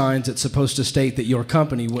on your signs, it's supposed to state that your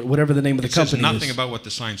company, whatever the name of the company is. It says nothing about what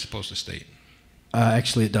the sign's supposed to state.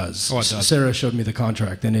 Actually, it does. Oh, it does. Sarah showed me the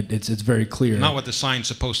contract, and it's very clear. Not what the sign's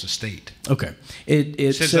supposed to state. Okay.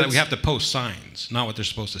 It says that we have to post signs, not what they're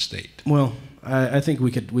supposed to state. Well, I think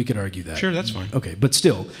we could argue that. Sure, that's fine. Okay, but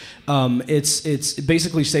still, it's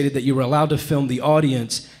basically stated that you were allowed to film the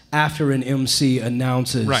audience after an MC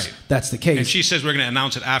announces that's the case. And she says we're going to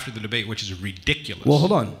announce it after the debate, which is ridiculous. Well,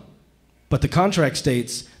 hold on. But the contract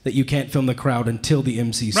states that you can't film the crowd until the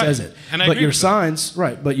MC says it. And I agree with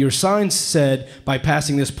that. But your signs said by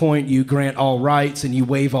passing this point you grant all rights and you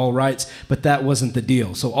waive all rights, but that wasn't the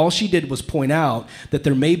deal. So all she did was point out that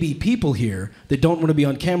there may be people here that don't want to be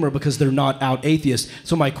on camera because they're not out atheists.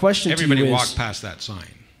 So my question to you is... Everybody walked past that sign.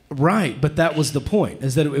 Right, but that was the point,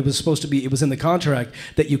 is that it was supposed to be, it was in the contract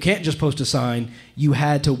that you can't just post a sign, you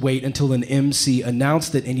had to wait until an MC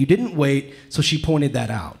announced it, and you didn't wait, so she pointed that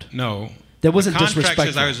out. No. That wasn't disrespectful.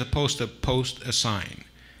 The contract says I was supposed to post a sign.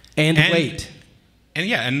 And wait. And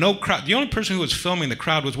yeah, and no crowd. The only person who was filming the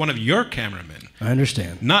crowd was one of your cameramen. I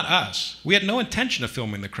understand. Not us. We had no intention of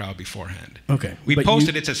filming the crowd beforehand. Okay. We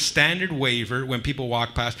posted it's a standard waiver when people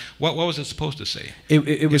walk past. What was it supposed to say?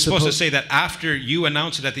 It was supposed to say that after you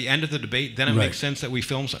announce it at the end of the debate, then it makes sense that we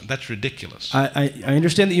film something. That's ridiculous. I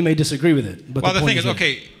understand that you may disagree with it. But well, the thing is,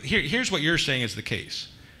 okay, here's what you're saying is the case.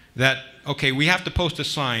 That, okay, we have to post a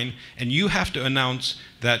sign, and you have to announce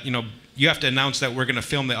that, you have to announce that we're going to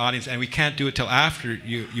film the audience, and we can't do it till after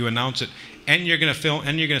you announce it, and you're going to film,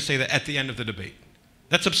 and you're going to say that at the end of the debate.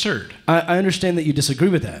 That's absurd. I understand that you disagree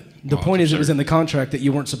with that. The point is, it was in the contract that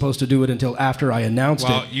you weren't supposed to do it until after I announced it.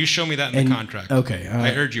 Well, you show me that in the contract. Okay,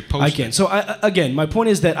 I urge you post I can. it. So again, my point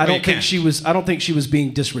is that I don't think she was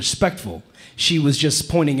being disrespectful. She was just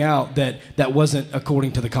pointing out that that wasn't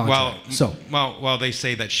according to the contract. Well, they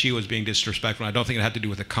say that she was being disrespectful. I don't think it had to do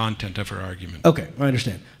with the content of her argument. Okay, I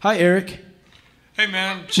understand. Hi, Eric. Hey,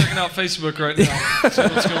 man, I'm checking out Facebook right now. See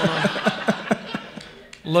what's going on.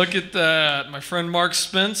 Look at that. My friend Mark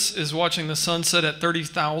Spence is watching the sunset at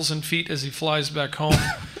 30,000 feet as he flies back home.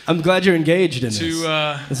 I'm glad you're engaged in this.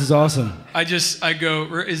 This is awesome. I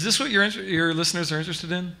go, is this what your listeners are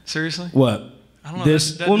interested in? Seriously? What? I don't know.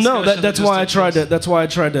 This? That's why I tried to. That's why I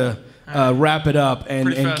tried to wrap it up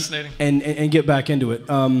and get back into it.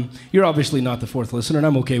 You're obviously not the fourth listener, and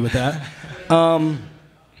I'm okay with that.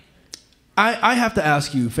 I have to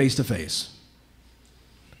ask you face to face.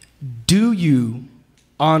 Do you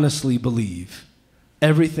honestly believe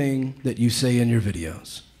everything that you say in your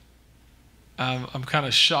videos? I'm kind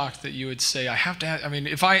of shocked that you would say I have to. I mean,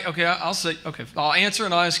 I'll say okay. I'll answer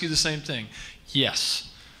and I'll ask you the same thing. Yes.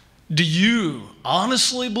 Do you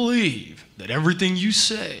honestly believe that everything you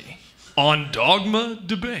say on Dogma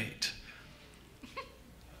Debate,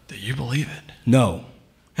 that you believe it? No.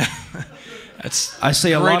 I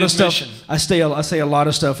say a lot of stuff. I say a lot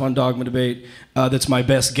of stuff on Dogma Debate that's my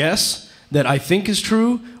best guess, that I think is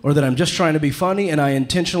true, or that I'm just trying to be funny and I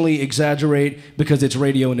intentionally exaggerate because it's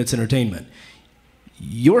radio and it's entertainment.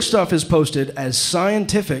 Your stuff is posted as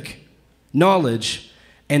scientific knowledge,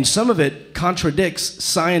 and some of it contradicts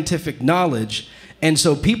scientific knowledge. And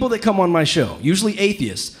so people that come on my show, usually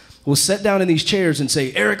atheists, will sit down in these chairs and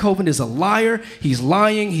say, Eric Hovind is a liar, he's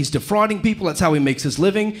lying, he's defrauding people, that's how he makes his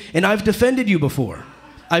living. And I've defended you before.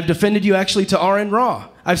 I've defended you actually to RN Raw.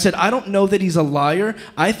 I've said, I don't know that he's a liar.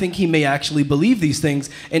 I think he may actually believe these things.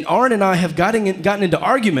 And RN and I have gotten into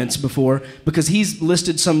arguments before because he's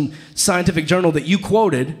listed some scientific journal that you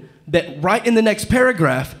quoted that right in the next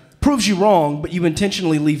paragraph proves you wrong, but you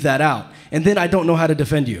intentionally leave that out. And then I don't know how to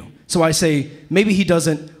defend you. So I say, maybe he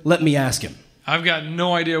doesn't, let me ask him. I've got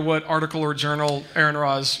no idea what article or journal Aaron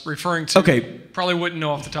Ra is referring to. Okay. Probably wouldn't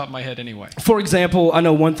know off the top of my head anyway. For example, I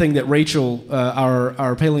know one thing that Rachel,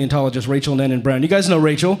 our paleontologist, Rachel Nennan Brown, you guys know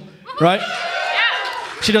Rachel, right?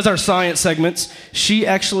 Yeah. She does our science segments. She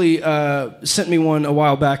actually sent me one a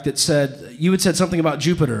while back that said, you had said something about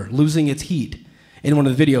Jupiter losing its heat in one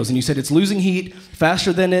of the videos, and you said it's losing heat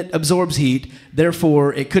faster than it absorbs heat,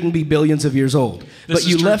 therefore it couldn't be billions of years old. This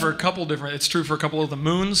is true for a couple different, it's true for a couple of the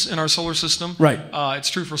moons in our solar system. Right.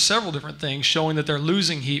 It's true for several different things, showing that they're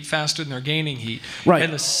losing heat faster than they're gaining heat. Right.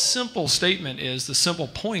 And the simple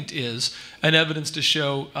point is an evidence to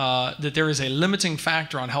show that there is a limiting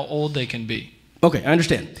factor on how old they can be. Okay, I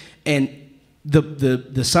understand. And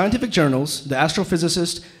the scientific journals, the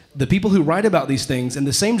astrophysicists, the people who write about these things, in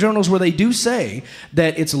the same journals where they do say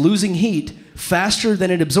that it's losing heat faster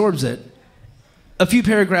than it absorbs it, a few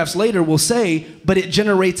paragraphs later will say, but it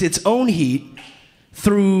generates its own heat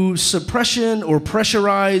through suppression or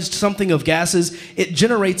pressurized something of gases. It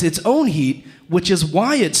generates its own heat, which is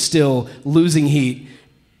why it's still losing heat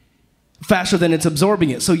faster than it's absorbing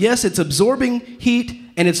it. So yes, it's absorbing heat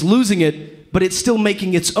and it's losing it, but it's still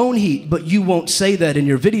making its own heat. But you won't say that in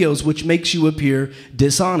your videos, which makes you appear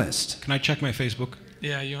dishonest. Can I check my Facebook?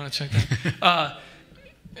 Yeah, you want to check that?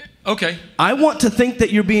 Okay. I want to think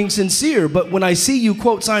that you're being sincere, but when I see you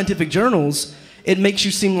quote scientific journals, it makes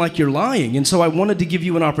you seem like you're lying. And so I wanted to give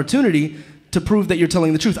you an opportunity to prove that you're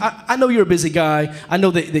telling the truth. I know you're a busy guy. I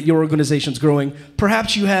know that your organization's growing.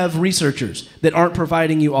 Perhaps you have researchers that aren't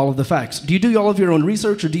providing you all of the facts. Do you do all of your own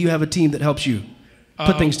research, or do you have a team that helps you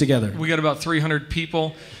put things together? We got about 300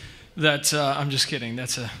 people. I'm just kidding.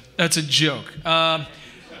 That's a joke.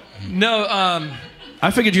 I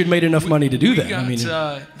figured you'd made enough money to do that.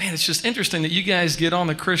 Man, it's just interesting that you guys get on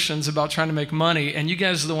the Christians about trying to make money, and you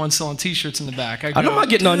guys are the ones selling T-shirts in the back. I'm not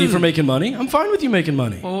getting on you for making money. I'm fine with you making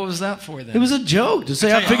money. Well, what was that for then? It was a joke to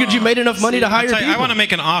say I figured you made enough money to hire people. I want to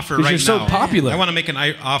make an offer right now. You're so popular. I want to make an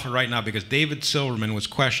offer right now because David Silverman was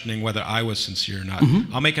questioning whether I was sincere or not.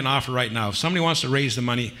 Mm-hmm. I'll make an offer right now. If somebody wants to raise the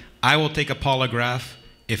money, I will take a polygraph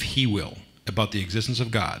if he will about the existence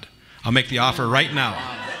of God. I'll make the offer right now.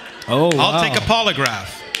 Oh, wow. I'll take a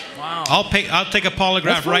polygraph. Wow. I'll take a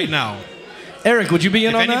polygraph right now. Eric, would you be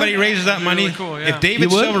in on that? If anybody raises that money, Really cool, yeah. if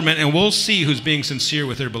David Silverman, and we'll see who's being sincere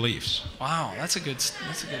with their beliefs. Wow, that's a good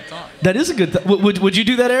thought. That is a good thought. Would you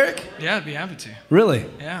do that, Eric? Yeah, I'd be happy to. Really?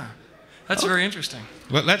 Yeah. That's very interesting.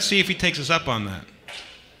 Well, let's see if he takes us up on that.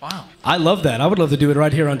 Wow. I love that. I would love to do it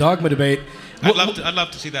right here on Dogma Debate. I'd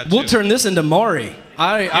love to see that too. We'll turn this into Maury.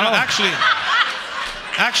 Actually,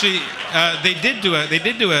 they did do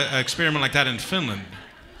an experiment like that in Finland,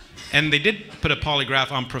 and they did put a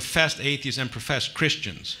polygraph on professed atheists and professed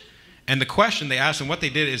Christians. And the question they asked them, what they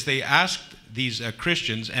did is they asked these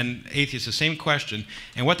Christians and atheists the same question,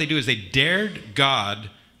 and what they do is they dared God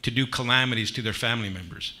to do calamities to their family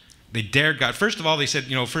members. They dared God. First of all, they said,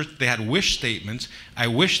 first they had wish statements. I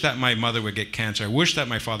wish that my mother would get cancer. I wish that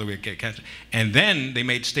my father would get cancer. And then they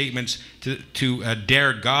made statements to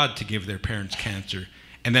dare God to give their parents cancer.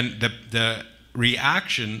 And then the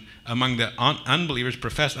reaction among the unbelievers,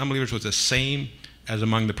 professed unbelievers, was the same as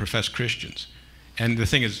among the professed Christians. And the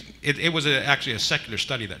thing is, it was actually a secular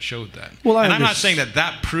study that showed that. Well, I'm not saying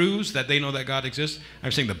that proves that they know that God exists.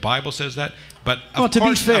 I'm saying the Bible says that. But of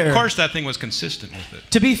course that thing was consistent with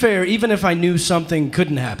it. To be fair, even if I knew something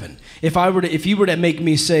couldn't happen, if you were to make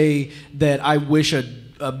me say that I wish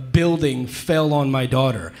a building fell on my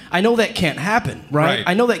daughter, I know that can't happen, right?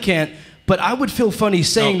 I know that can't. But I would feel funny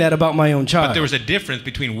saying that about my own child. But there was a difference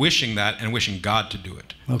between wishing that and wishing God to do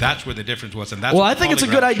it. Okay. That's where the difference was. And that's I think it's a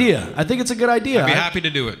good idea. I think it's a good idea. I'd be happy to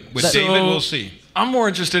do it. With David, we'll see. I'm more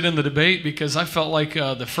interested in the debate because I felt like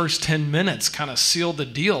the first 10 minutes kind of sealed the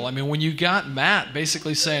deal. I mean, when you got Matt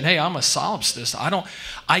basically saying, hey, I'm a solipsist.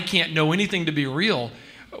 I can't know anything to be real.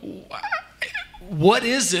 What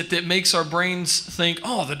is it that makes our brains think,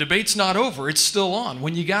 oh, the debate's not over, it's still on?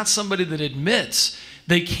 When you got somebody that admits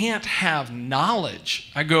they can't have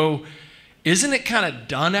knowledge, I go, isn't it kind of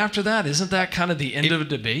done after that? Isn't that kind of the end of a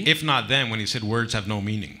debate? If not then, when he said words have no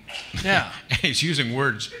meaning. Yeah. He's using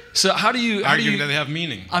words. So how do you arguing that they have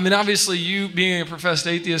meaning? I mean, obviously, you being a professed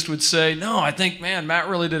atheist would say, no, I think, man, Matt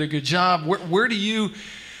really did a good job. Where do you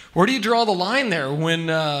draw the line there when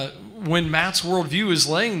Matt's worldview is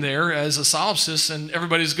laying there as a solipsist and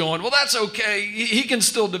everybody's going, well, that's okay, he can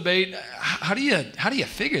still debate? How do you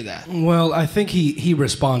figure that? Well, I think he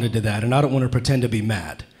responded to that, and I don't want to pretend to be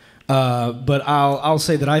Matt. But I'll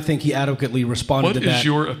say that I think he adequately responded to that. What is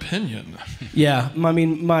your opinion? Yeah, I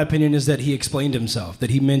mean, my opinion is that he explained himself, that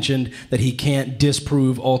he mentioned that he can't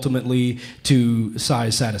disprove ultimately to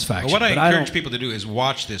Sai's satisfaction. What I encourage people to do is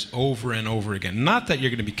watch this over and over again. Not that you're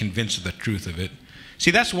going to be convinced of the truth of it.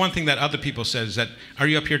 See, that's one thing that other people say is that, are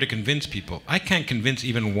you up here to convince people? I can't convince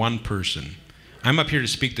even one person. I'm up here to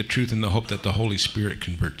speak the truth in the hope that the Holy Spirit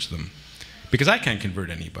converts them. Because I can't convert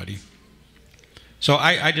anybody. So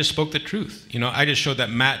I just spoke the truth. I just showed that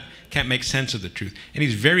Matt can't make sense of the truth. And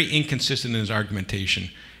he's very inconsistent in his argumentation.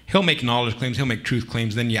 He'll make knowledge claims, he'll make truth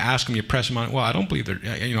claims, then you ask him, you press him on it, well, I don't believe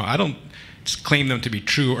I don't claim them to be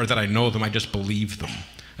true or that I know them, I just believe them.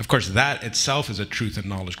 Of course, that itself is a truth and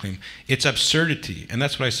knowledge claim. It's absurdity, and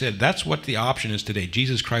that's what I said. That's what the option is today,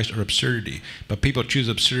 Jesus Christ or absurdity. But people choose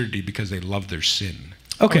absurdity because they love their sin.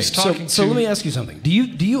 Okay, so let me ask you something.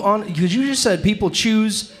 Because you just said people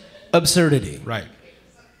choose absurdity. Right.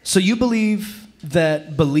 So you believe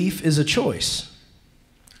that belief is a choice?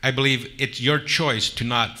 I believe it's your choice to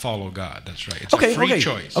not follow God. That's right. It's a free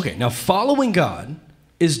choice. Okay, now following God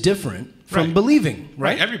is different from believing,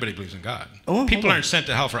 right? Everybody believes in God. People aren't sent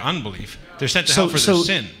to hell for unbelief. They're sent to hell for their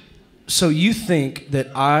sin. So you think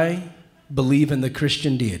that I believe in the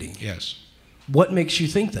Christian deity? Yes. What makes you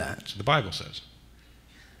think that? That's what the Bible says.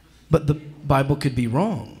 But the Bible could be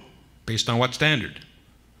wrong. Based on what standard?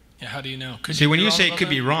 Yeah, how do you know? See, when you say it could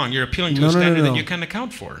be wrong, you're appealing to a standard that you can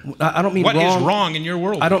account for. I don't mean wrong. What is wrong in your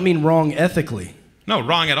world? I don't mean wrong ethically. No,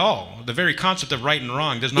 wrong at all. The very concept of right and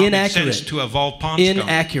wrong does not make sense to evolve pond scum.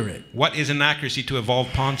 Inaccurate. What is inaccuracy to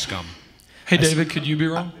evolve pond scum? Hey, David, could you be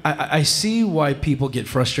wrong? I see why people get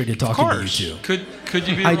frustrated talking to you two. Could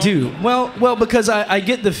you be wrong? I do. Well, because I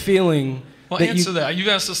get the feeling. Well, answer that. You've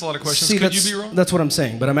asked us a lot of questions. Could you be wrong? That's what I'm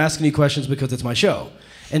saying. But I'm asking you questions because it's my show.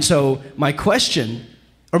 And so my question,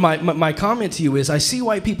 or my comment to you is, I see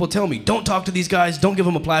why people tell me, don't talk to these guys, don't give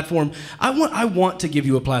them a platform. I want to give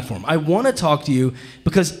you a platform. I want to talk to you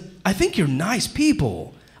because I think you're nice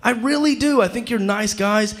people. I really do. I think you're nice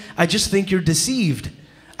guys. I just think you're deceived.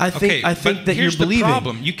 I think that you're believing. Here's the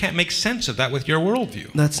problem. You can't make sense of that with your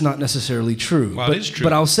worldview. That's not necessarily true. Well, it is true.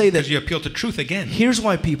 But I'll say that because you appeal to truth again. Here's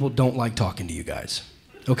why people don't like talking to you guys.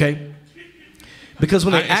 Okay? Because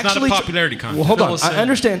when they It's not actually a popularity contest. Well, hold on. Listen. I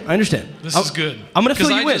understand. This is good. I'm going to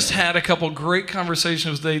fill you in. Because I just had a couple great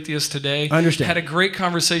conversations with atheists today. I understand. Had a great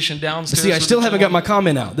conversation downstairs. See, I with still the haven't got gentleman. my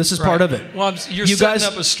comment out. This is part of it. Well, you're You setting guys-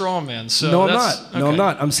 up a straw man. So No, I'm that's- not. No, I'm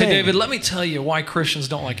not. I'm saying- Hey, David, let me tell you why Christians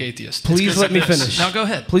don't like atheists. Please It's 'cause let of me this. finish. Now go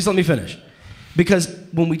ahead. Please let me finish. Because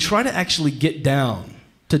when we try to actually get down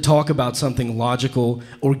to talk about something logical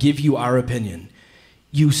or give you our opinion,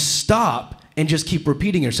 you stop and just keep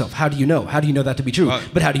repeating yourself. How do you know? How do you know that to be true?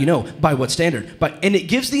 But how do you know? By what standard? And it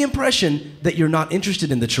gives the impression that you're not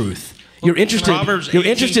interested in the truth. You're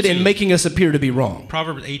interested in making us appear to be wrong.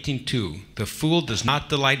 Proverbs 18:2. The fool does not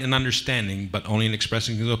delight in understanding, but only in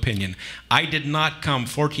expressing his opinion. I did not come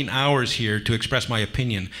 14 hours here to express my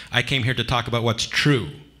opinion. I came here to talk about what's true.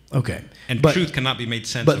 Okay. And But- truth cannot be made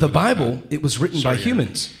sense But of the without Bible, God. it was written Sorry, by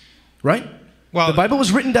humans, right? Well, the Bible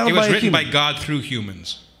was written down by a It was written human. by God through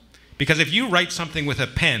humans. Because if you write something with a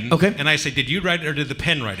pen, and I say, did you write it or did the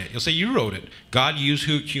pen write it? You'll say, you wrote it. God used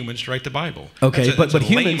humans to write the Bible. Okay, that's but a lame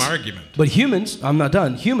humans, argument. but humans, I'm not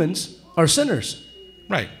done. Humans are sinners.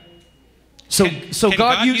 Right. So can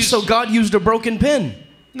God used a broken pen.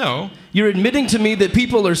 No. You're admitting to me that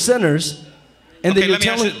people are sinners, and then you're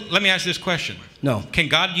telling. Let me ask this question. No. Can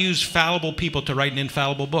God use fallible people to write an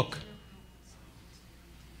infallible book?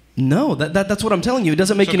 No, that's what I'm telling you. It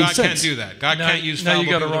doesn't make any sense. God can't do that. God can't use fallible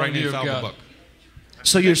people to write an infallible book.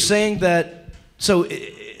 So you're saying that? So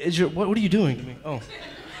is your what are you doing to me? Oh,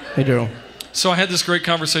 hey Daryl. So I had this great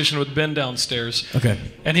conversation with Ben downstairs. Okay.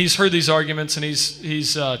 And he's heard these arguments, and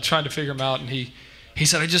he's trying to figure them out. And he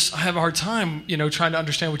said, I have a hard time, trying to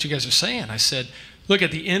understand what you guys are saying. I said, look,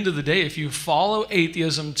 at the end of the day, if you follow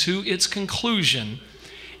atheism to its conclusion,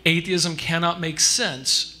 atheism cannot make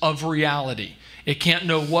sense of reality. It can't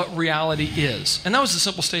know what reality is. And that was a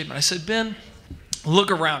simple statement. I said, Ben, look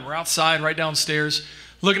around. We're outside right downstairs,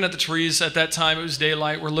 looking at the trees. At that time, it was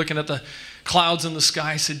daylight. We're looking at the clouds in the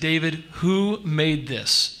sky. I said, David, who made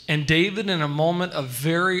this? And David, in a moment of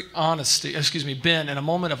very honesty, Ben, in a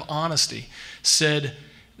moment of honesty, said,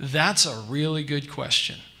 that's a really good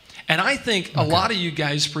question. And I think a lot of you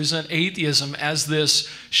guys present atheism as this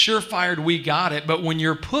surefire, we got it, but when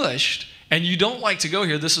you're pushed, and you don't like to go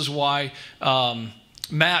here, this is why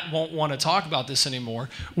Matt won't want to talk about this anymore.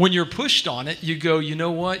 When you're pushed on it, you go, you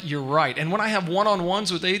know what, you're right. And when I have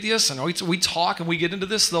one-on-ones with atheists, and we talk and we get into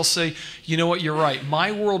this, they'll say, you know what, you're right.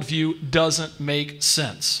 My worldview doesn't make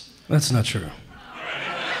sense. That's not true.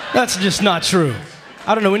 That's just not true.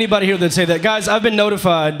 I don't know anybody here that'd say that. Guys, I've been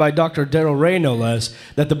notified by Dr. Daryl Ray, no less,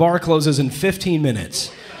 that the bar closes in 15 minutes.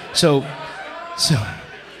 So,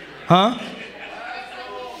 huh?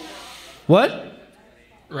 What?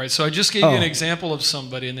 Right, so I just gave you an example of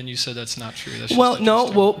somebody, and then you said that's not true. That's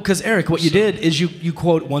Because Eric, what you did is you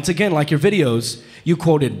quote, once again, like your videos, you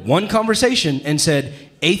quoted one conversation and said,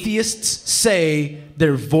 atheists say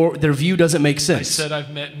their view doesn't make sense. I said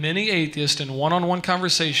I've met many atheists in one-on-one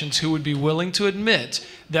conversations who would be willing to admit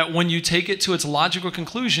that when you take it to its logical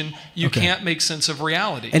conclusion, you can't make sense of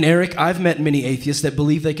reality. And Eric, I've met many atheists that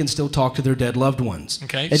believe they can still talk to their dead loved ones.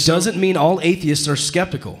 Okay, it doesn't mean all atheists are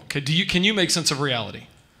skeptical. Okay, can you make sense of reality?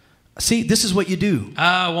 See, this is what you do.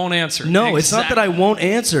 I won't answer. No, it's not that I won't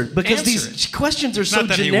answer, because Answer these questions are It's so not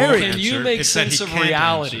that he generic. won't Can you make sense of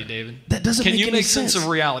reality, David? That doesn't make any sense. Can you make sense of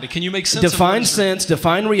reality? Can you make sense Define of sense,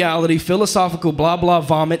 define reality, philosophical, blah, blah,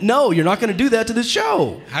 vomit. No, you're not going to do that to this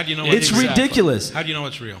show. How do you know it's ridiculous. How do you know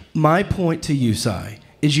it's real? My point to you, Sai,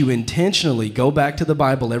 is you intentionally go back to the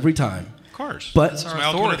Bible every time. Of course. But that's my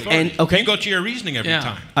ultimate authority. And you go to your reasoning every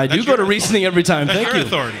time. I do go to reasoning every time. That's Thank your you.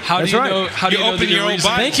 authority. How do you know? How do you open your own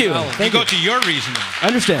Bible. Thank you. You go to your reasoning. I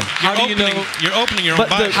understand. How do you know? You're opening your own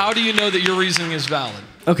Bible. How do you know that your reasoning is valid?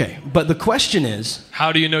 Okay, but the question is,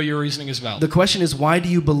 how do you know your reasoning is valid? The question is, why do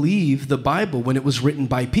you believe the Bible when it was written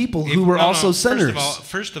by people who were also sinners?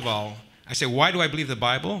 First of all, I say, why do I believe the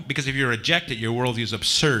Bible? Because if you reject it, your worldview is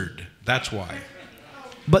absurd. That's why.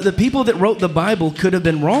 But the people that wrote the Bible could have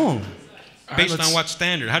been wrong. Based on what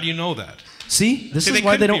standard? How do you know that? See, this is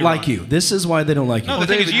why they don't like you. This is why they don't like you. No, the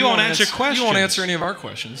thing is, you won't answer questions. You won't answer any of our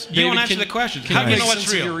questions. You won't answer the questions. How do you know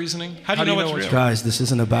what's real? Your reasoning? How do you know what's real? Guys, this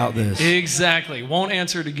isn't about this. Exactly. Won't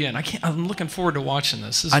answer it again. I'm looking forward to watching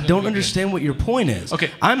this. I don't understand what your point is.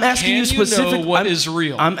 Okay. I'm asking you specifically. Know what is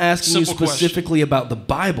real? I'm asking you specifically about the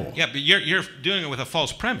Bible. Yeah, but you're doing it with a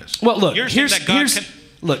false premise. Well, look, you're saying that God can.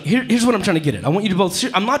 Look, here's what I'm trying to get at. I want you to both.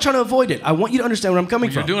 I'm not trying to avoid it. I want you to understand where I'm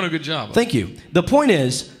coming from. You're doing a good job. Thank you. The point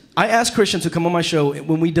is, I ask Christians who come on my show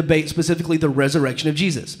when we debate specifically the resurrection of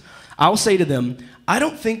Jesus. I'll say to them, I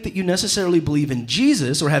don't think that you necessarily believe in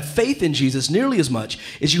Jesus or have faith in Jesus nearly as much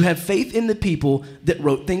as you have faith in the people that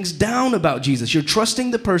wrote things down about Jesus. You're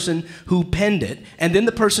trusting the person who penned it, and then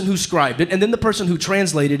the person who scribed it, and then the person who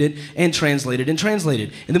translated it and translated and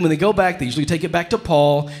translated. And then when they go back, they usually take it back to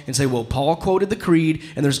Paul and say, well, Paul quoted the creed,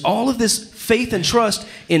 and there's all of this faith and trust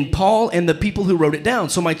in Paul and the people who wrote it down.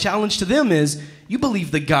 So my challenge to them is, you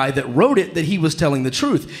believe the guy that wrote it, that he was telling the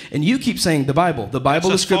truth. And you keep saying the Bible. The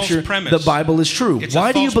Bible is Scripture. The Bible is true.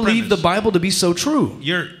 Why do you believe the Bible to be so true?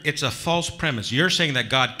 It's a false premise. You're saying that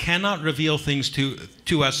God cannot reveal things to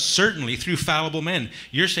us, certainly, through fallible men.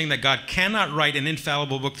 You're saying that God cannot write an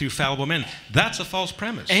infallible book through fallible men. That's a false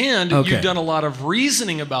premise. And you've done a lot of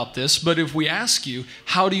reasoning about this, but if we ask you,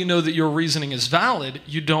 how do you know that your reasoning is valid,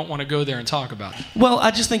 you don't want to go there and talk about it. Well,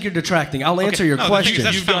 I just think you're detracting. I'll answer your question.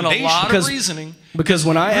 You've done a lot of reasoning. Because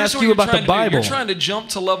when I ask you about the Bible... You're trying to jump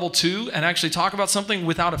to level 2 and actually talk about something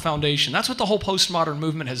without a foundation. That's what the whole postmodern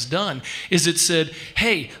movement has done, is it said,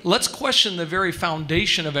 hey, let's question the very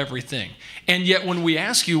foundation of everything. And yet when we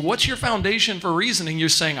ask you, what's your foundation for reasoning, you're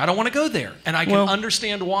saying, I don't want to go there. And I can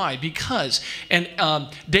understand why. Because, and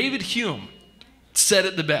David Hume said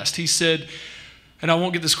it the best. He said, and I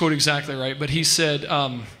won't get this quote exactly right, but he said,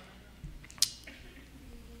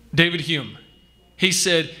 David Hume, he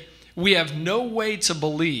said, we have no way to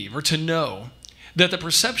believe or to know that the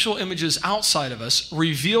perceptual images outside of us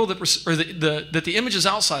reveal that the images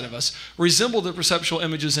outside of us resemble the perceptual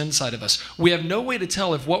images inside of us. We have no way to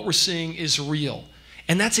tell if what we're seeing is real.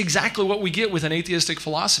 And that's exactly what we get with an atheistic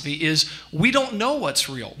philosophy is we don't know what's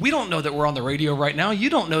real. We don't know that we're on the radio right now. You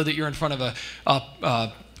don't know that you're in front of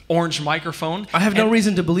a orange microphone. I have no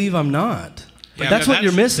reason to believe I'm not. Yeah, that's what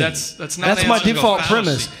you're missing. That's my default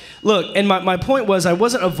premise. Look, and my point was I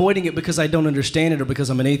wasn't avoiding it because I don't understand it or because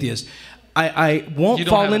I'm an atheist. I won't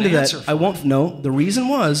fall into that. I won't. No, the reason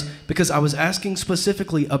was because I was asking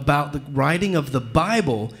specifically about the writing of the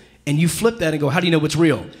Bible, and you flip that and go, how do you know what's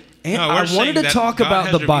real? And no, I wanted to talk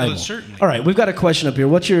about the Bible. All right, we've got a question up here.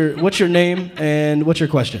 What's your name and what's your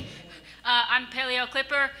question? I'm Paleo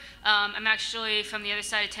Clipper. I'm actually from the other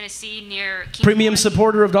side of Tennessee near King Premium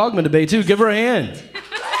supporter of Dogma Debate, too. Give her a hand.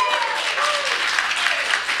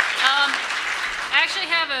 I actually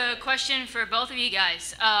have a question for both of you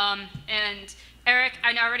guys. And Eric,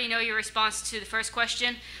 I already know your response to the first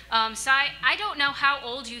question. Sai, I don't know how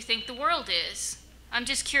old you think the world is. I'm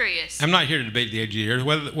just curious. I'm not here to debate the age of the year.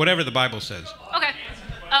 Whatever the Bible says. Okay.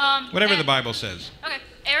 Whatever the Bible says. Okay.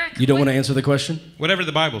 Eric? You don't want to answer the question? Whatever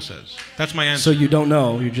the Bible says. That's my answer. So you don't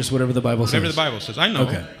know. You're just whatever the Bible says. Whatever the Bible says. I know.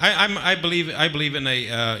 Okay. I believe in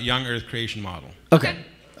a young Earth creation model. Okay.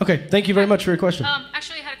 Okay. Thank you very much for your question.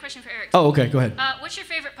 Actually, I had a question for Eric. Oh, okay. Go ahead. What's your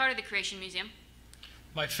favorite part of the Creation Museum?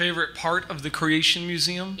 My favorite part of the Creation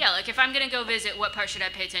Museum? Yeah, like if I'm going to go visit, what part should I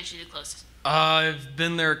pay attention to closest? I've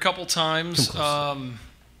been there a couple times.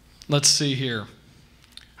 Let's see here.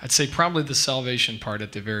 I'd say probably the salvation part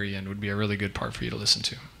at the very end would be a really good part for you to listen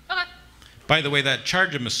to. Okay. By the way, that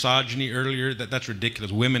charge of misogyny earlier, that's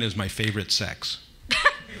ridiculous. Women is my favorite sex.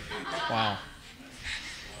 Wow.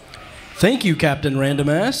 Thank you, Captain Random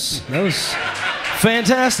Ass. That was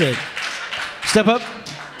fantastic. Step up.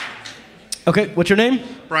 Okay, what's your name?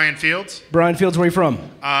 Brian Fields. Brian Fields, where are you from?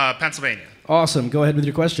 Pennsylvania. Awesome. Go ahead with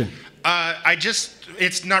your question.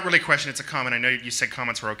 It's not really a question, it's a comment. I know you said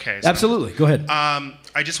comments were okay. So Absolutely. Go ahead.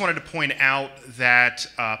 I just wanted to point out that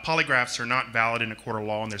polygraphs are not valid in a court of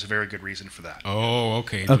law, and there's a very good reason for that. Oh,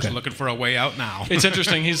 okay. Just looking for a way out now. It's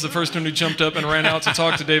interesting. He's the first one who jumped up and ran out to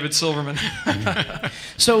talk to David Silverman.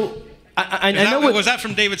 So, I know what... Was that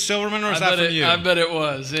from David Silverman or was that from you? I bet it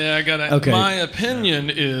was. Yeah, I got it. Okay. My opinion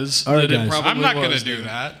is All right, that it guys. probably I'm not going was. to do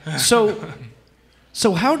that.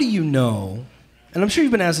 So how do you know... And I'm sure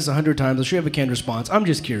you've been asked this 100 times. I'm sure you have a canned response. I'm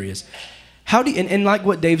just curious. How do you, and like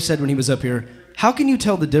what Dave said when he was up here, how can you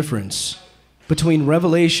tell the difference between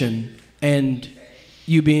revelation and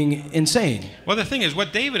you being insane? Well, the thing is,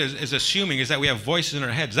 what David is assuming is that we have voices in our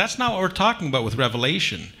heads. That's not what we're talking about with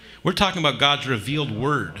revelation. We're talking about God's revealed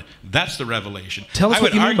word. That's the revelation. Tell us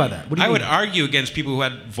what you mean by that. What do you I mean? would argue against people who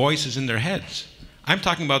had voices in their heads. I'm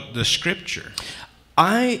talking about the scripture.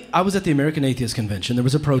 I was at the American Atheist Convention. There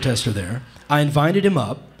was a protester there. I invited him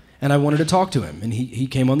up, and I wanted to talk to him. And he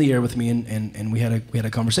came on the air with me, and we had a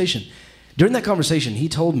conversation. During that conversation, he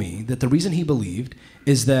told me that the reason he believed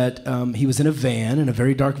is that he was in a van, in a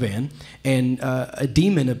very dark van, and a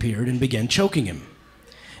demon appeared and began choking him.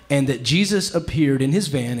 And that Jesus appeared in his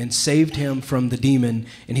van and saved him from the demon,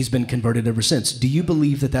 and he's been converted ever since. Do you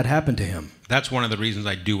believe that that happened to him? That's one of the reasons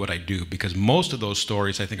I do what I do, because most of those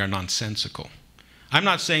stories I think are nonsensical. I'm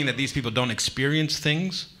not saying that these people don't experience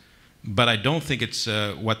things, but I don't think it's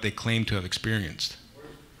what they claim to have experienced.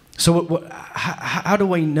 So how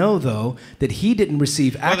do I know, though, that he didn't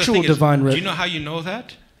receive actual divine revelation? Do you know how you know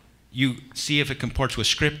that? You see if it comports with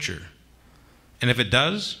Scripture. And if it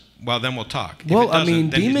does, well, then we'll talk. If well, it doesn't, I mean,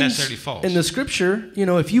 then demons it's necessarily false. in the Scripture, you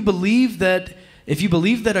know, if you believe that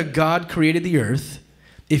a God created the earth,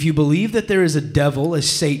 if you believe that there is a devil, a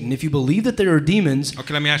Satan, if you believe that there are demons,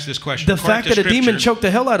 okay, let me ask you this question. The fact that a demon choked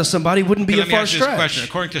the hell out of somebody wouldn't be a far stretch. Let me ask you this question.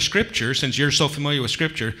 According to Scripture, since you're so familiar with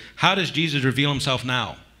Scripture, how does Jesus reveal himself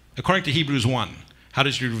now? According to Hebrews 1, how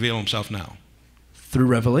does he reveal himself now? Through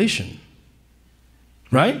revelation.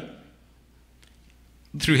 Right?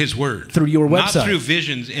 Through his word. Through your website. Not through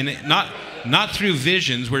visions, not through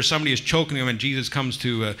visions where somebody is choking him and Jesus comes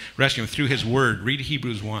to rescue him. Through his word. Read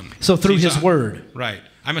Hebrews 1. So through his word. Right.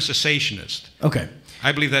 I'm a cessationist. Okay.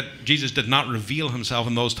 I believe that Jesus did not reveal himself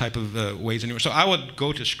in those type of ways anymore. So I would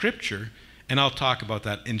go to Scripture and I'll talk about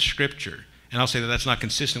that in Scripture. And I'll say that that's not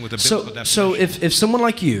consistent with the biblical definition. So if someone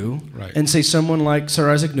like you, right, and say someone like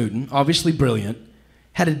Sir Isaac Newton, obviously brilliant,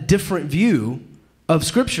 had a different view of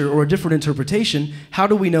Scripture or a different interpretation, how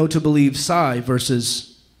do we know to believe Cy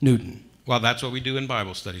versus Newton? Well, that's what we do in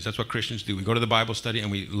Bible studies. That's what Christians do. We go to the Bible study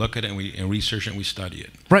and we look at it and we research it and we study it.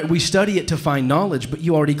 Right, we study it to find knowledge, but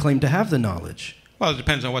you already claim to have the knowledge. Well, it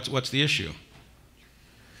depends on what's the issue.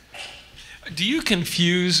 Do you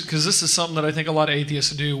confuse, because this is something that I think a lot of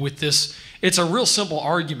atheists do with this, it's a real simple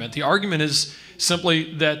argument. The argument is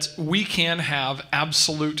simply that we can have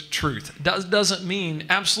absolute truth. Doesn't mean,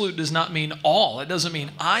 absolute does not mean all. It doesn't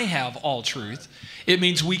mean I have all truth. It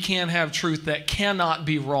means we can have truth that cannot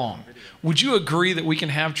be wrong. Would you agree that we can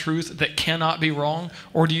have truth that cannot be wrong?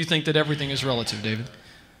 Or do you think that everything is relative, David?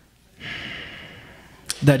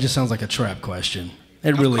 That just sounds like a trap question.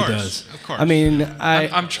 It really does. Of course. I mean,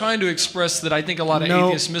 I'm trying to express that I think a lot of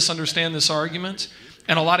atheists misunderstand this argument.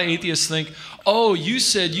 And a lot of atheists think, oh, you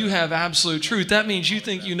said you have absolute truth. That means you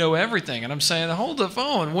think you know everything. And I'm saying, hold the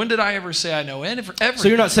phone. When did I ever say I know everything? So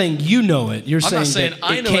you're not saying you know it. You're saying that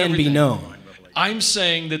I it know can everything. be known. I'm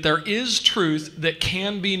saying that there is truth that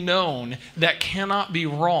can be known that cannot be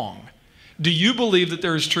wrong. Do you believe that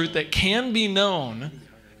there is truth that can be known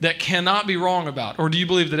that cannot be wrong about? Or do you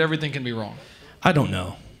believe that everything can be wrong? I don't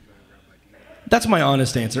know. That's my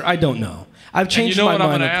honest answer. I don't know. I've changed my mind. And you know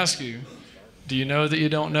what I'm going to ask you? Do you know that you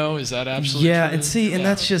don't know? Is that absolutely true? And see, and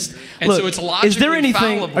that's just... And look, so it's logically is there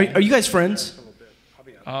anything... fallible. Are you guys friends?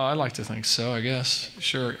 I like to think so, I guess.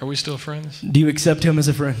 Sure. Are we still friends? Do you accept him as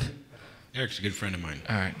a friend? Eric's a good friend of mine.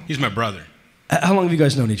 All right. He's my brother. How long have you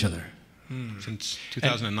guys known each other? Since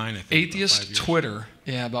 2009, I think. Atheist Twitter,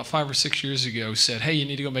 about 5 or 6 years ago, said, hey, you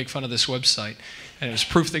need to go make fun of this website. And it was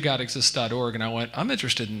proofthатgodexists.org. And I went, I'm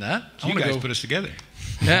interested in that. So you guys put us together.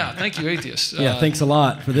 Yeah, thank you, atheists. Thanks a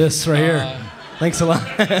lot for this right here. Thanks a lot.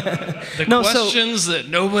 The questions that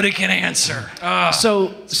nobody can answer.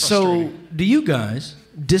 So do you guys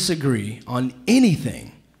disagree on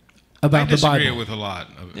anything about the Bible? I disagree with a lot.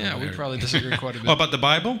 We probably disagree quite a bit. Oh, about the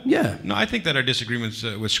Bible? Yeah. No, I think that our disagreements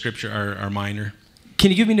with Scripture are minor. Can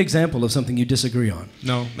you give me an example of something you disagree on?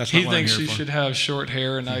 No, that's not what I'm here for. He thinks you should have short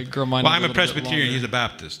hair, and I grow mine. Well, I'm a Presbyterian. He's a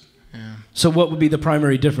Baptist. Yeah. So what would be the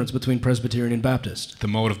primary difference between Presbyterian and Baptist? The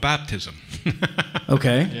mode of baptism.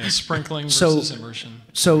 Okay. Yeah, sprinkling versus immersion.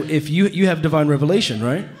 So if you have divine revelation,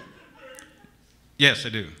 right? Yes, I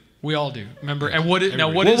do. We all do. Remember, and what is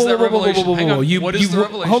that revelation? What is the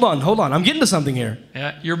revelation? Hold on. I'm getting to something here.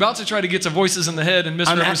 Yeah, you're about to try to get to voices in the head and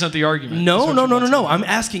misrepresent the argument. No. I'm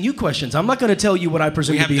asking you questions. I'm not going to tell you what I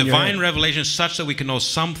presume to be in your head. We have divine revelation such that we can know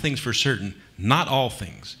some things for certain, not all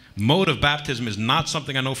things. Mode of baptism is not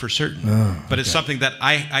something I know for certain, but it's something that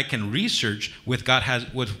I can research with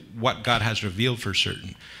what God has revealed for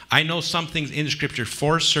certain. I know some things in Scripture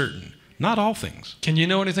for certain. Not all things. Can you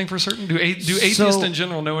know anything for certain? Do atheists in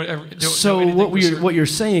general know anything what you're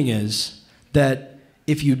saying is that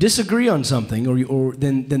if you disagree on something,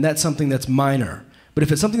 then that's something that's minor. But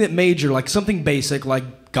if it's something that's major, like something basic,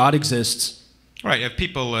 like God exists. Right. If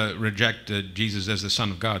people reject Jesus as the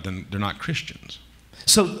Son of God, then they're not Christians.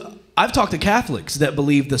 So I've talked to Catholics that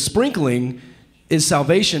believe the sprinkling is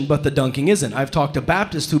salvation, but the dunking isn't. I've talked to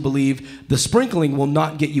Baptists who believe the sprinkling will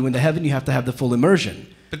not get you into heaven. You have to have the full immersion.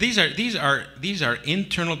 But these are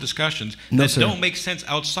internal discussions that don't make sense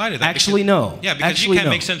outside of that. Actually, no. Yeah, because you can't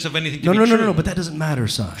make sense of anything to be true. No, but that doesn't matter,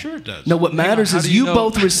 Si. Sure it does. No, what matters is you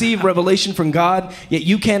both receive revelation from God, yet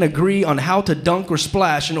you can't agree on how to dunk or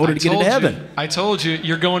splash in order to get into heaven. I told you,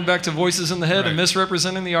 you're going back to voices in the head and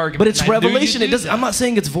misrepresenting the argument. But it's revelation. I'm not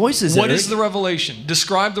saying it's voices, What is the revelation?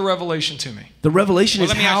 Describe the revelation to me. The revelation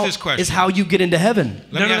is how you get into heaven.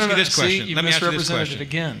 Let me ask you this question. You misrepresented it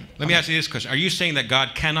again. Let me ask you this question. Are you saying that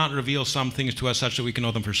God cannot reveal some things to us such that we can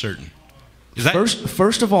know them for certain? Is that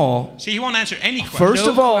First of all, see, he won't answer any question. First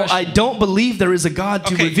of all, I don't believe there is a God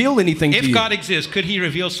to reveal anything to you. If God exists, could he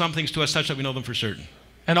reveal some things to us such that we know them for certain?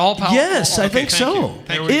 And all powerful. Yes, I think so.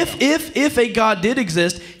 If a God did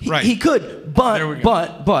exist, he could.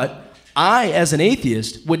 But I, as an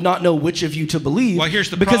atheist, would not know which of you to believe. Well, here's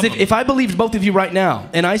the because problem. if I believed both of you right now,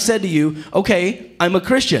 and I said to you, okay, I'm a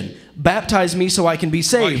Christian, baptize me so I can be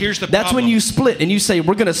saved. Well, here's the That's when problem. you split, and you say,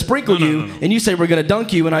 we're going to sprinkle you, and you say, we're going to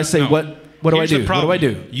dunk you, and I say, what do I Here's the do? What problem. do I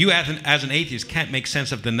do? You, as an atheist, can't make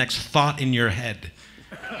sense of the next thought in your head.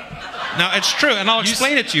 Now, it's true, and I'll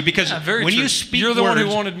explain it to you, because when you speak You're the words, one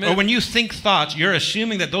who won't admit or when you think thoughts, you're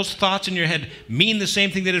assuming that those thoughts in your head mean the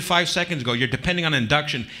same thing they did 5 seconds ago. You're depending on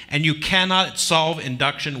induction, and you cannot solve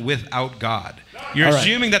induction without God. You're All right.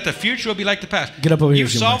 assuming that the future will be like the past. Get up over here.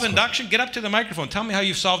 You've solved induction? Get up to the microphone. Tell me how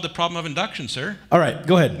you've solved the problem of induction, sir. All right,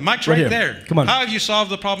 go ahead. Mike's right right here. there. Come on. How have you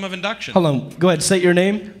solved the problem of induction? Hold on. Go ahead. State your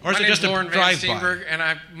name. Or is My it just name's a Lauren Van drive-by? Steenberg,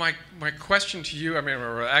 and my question to you,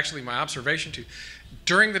 or actually my observation to you,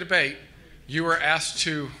 during the debate, you were asked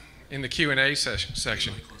to, in the Q&A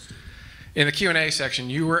section,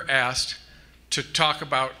 you were asked to talk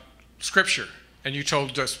about Scripture. And you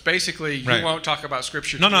told us basically you won't talk about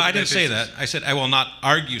Scripture. No, I didn't say that. I said I will not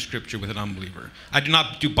argue Scripture with an unbeliever. I do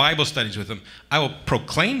not do Bible studies with them. I will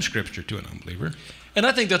proclaim Scripture to an unbeliever. And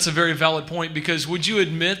I think that's a very valid point, because would you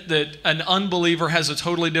admit that an unbeliever has a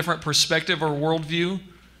totally different perspective or worldview?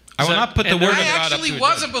 I will not put the word of God up to I actually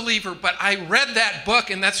was a believer, but I read that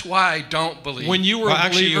book, and that's why I don't believe. When you were Well, a believer,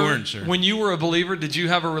 actually, you weren't, sir. When you were a believer, did you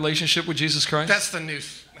have a relationship with Jesus Christ? That's the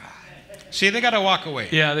news. See, they got to walk away.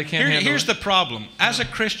 Yeah, they can't handle Here's it. the problem. As a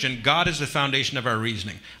Christian, God is the foundation of our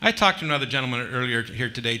reasoning. I talked to another gentleman earlier here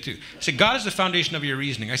today, too. I said, God is the foundation of your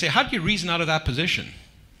reasoning. I say, how do you reason out of that position?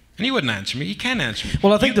 And he wouldn't answer me. He can't answer me.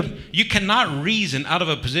 Well, I think you cannot reason out of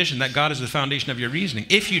a position that God is the foundation of your reasoning.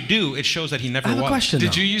 If you do, it shows that he never I have was. a question.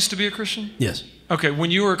 Did you used to be a Christian? Yes. Okay,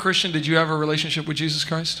 when you were a Christian, did you have a relationship with Jesus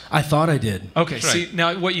Christ? I thought I did. Okay, That's see, right.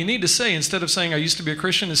 now what you need to say, instead of saying I used to be a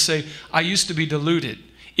Christian, is say I used to be deluded,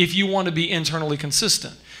 if you want to be internally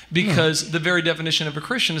consistent. Because the very definition of a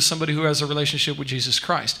Christian is somebody who has a relationship with Jesus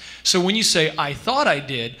Christ. So when you say, I thought I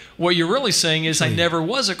did, what you're really saying is I never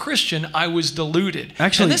was a Christian, I was deluded.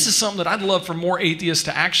 Actually- and this is something that I'd love for more atheists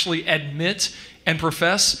to actually admit and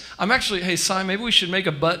profess. Hey, Si, maybe we should make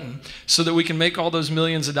a button so that we can make all those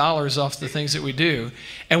millions of dollars off the things that we do.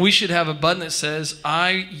 And we should have a button that says,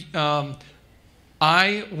 I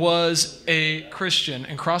was a Christian,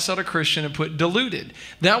 and cross out a Christian and put deluded.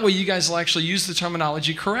 That way you guys will actually use the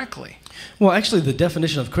terminology correctly. Well, actually, the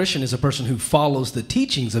definition of Christian is a person who follows the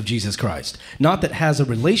teachings of Jesus Christ, not that has a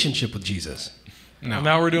relationship with Jesus. No.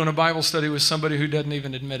 Now we're doing a Bible study with somebody who doesn't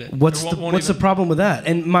even admit it. What's the problem with that?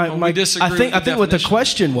 And we disagree I think with what the definition.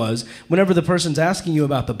 question was, whenever the person's asking you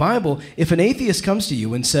about the Bible, if an atheist comes to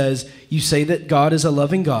you and says, you say that God is a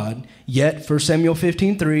loving God, yet 1 Samuel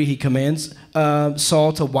 15:3, he commands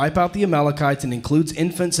Saul to wipe out the Amalekites and includes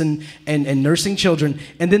infants and nursing children,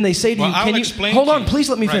 and then they say to you, I'll can you explain hold to on, you. please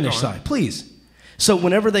let me Right, finish, go on. Si, please. So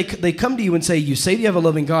whenever they come to you and say, you say you have a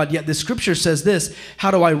loving God, yet the scripture says this,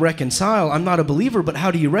 how do I reconcile? I'm not a believer, but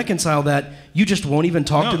how do you reconcile that? You just won't even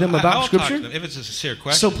talk to them about I'll scripture? talk to them if it's a sincere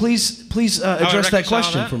question. So please How do I address that reconcile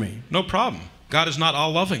question for me. No problem. God is not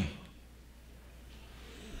all loving.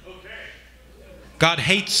 God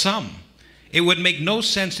hates some. It would make no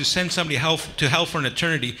sense to send somebody to hell for an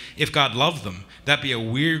eternity if God loved them. That'd be a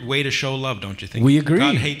weird way to show love, don't you think? We agree.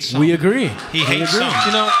 God hates some. We agree. He We hates agree. some.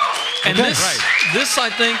 You know, and Okay. this I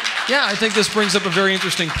think this brings up a very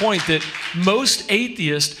interesting point, that most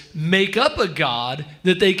atheists make up a God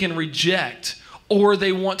that they can reject, or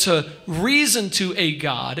they want to reason to a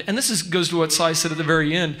God. And this goes to what Si said at the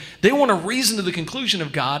very end. They want to reason to the conclusion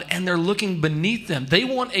of God, and they're looking beneath them. They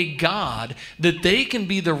want a God that they can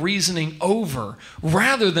be the reasoning over,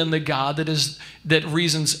 rather than the God that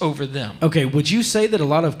reasons over them. Okay, would you say that a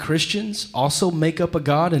lot of Christians also make up a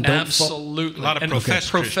God and don't Absolutely. A lot of And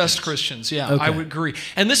professed Christians, yeah, Okay. I would agree.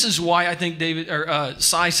 And this is why I think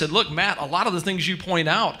Si said, look, Matt, a lot of the things you point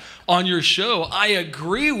out on your show, I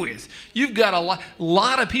agree with. You've got a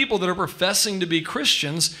lot of people that are professing to be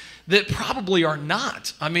Christians that probably are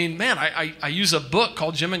not. I mean, man, I use a book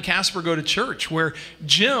called Jim and Casper Go to Church, where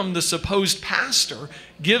Jim, the supposed pastor,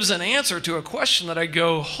 gives an answer to a question that I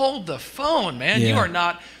go, hold the phone, man.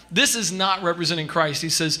 Yeah. This is not representing Christ. He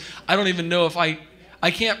says, I don't even know if I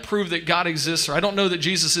can't prove that God exists, or I don't know that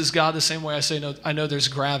Jesus is God the same way I know there's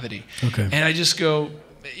gravity. Okay. And I just go,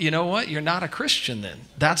 you know what? You're not a Christian then.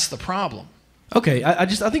 That's the problem. Okay, I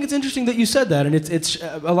think it's interesting that you said that, and it's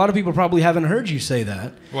a lot of people probably haven't heard you say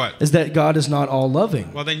that. What? Is that God is not all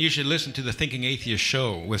loving? Well, then you should listen to the Thinking Atheist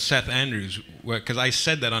show with Seth Andrews, because I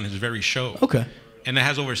said that on his very show. Okay. And it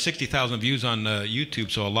has over 60,000 views on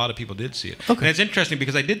YouTube, so a lot of people did see it. Okay. And it's interesting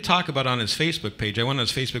because I did talk about it on his Facebook page. I went on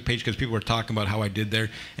his Facebook page because people were talking about how I did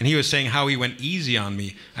there, and he was saying how he went easy on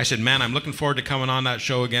me. I said, man, I'm looking forward to coming on that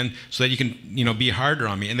show again so that you can, be harder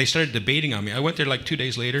on me. And they started debating on me. I went there like 2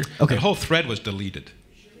 days later. Okay. The whole thread was deleted.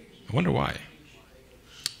 I wonder why.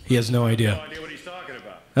 He has no idea. No idea what he's talking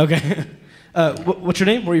about. Okay. What's your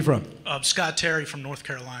name? Where are you from? Scott Terry from North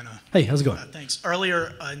Carolina. Hey, how's it going? Thanks.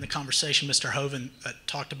 Earlier in the conversation, Mr. Hovind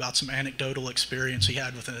talked about some anecdotal experience he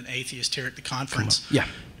had with an atheist here at the conference. Yeah.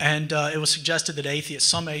 And it was suggested that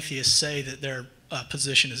some atheists say that their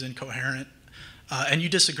position is incoherent. And you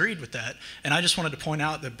disagreed with that. And I just wanted to point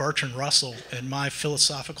out that Bertrand Russell, in My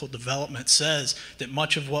Philosophical Development, says that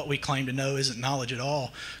much of what we claim to know isn't knowledge at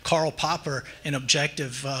all. Karl Popper, in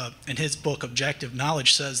his book Objective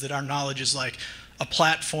Knowledge, says that our knowledge is like a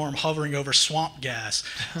platform hovering over swamp gas.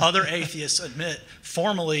 Other atheists admit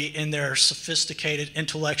formally in their sophisticated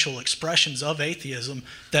intellectual expressions of atheism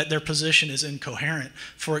that their position is incoherent.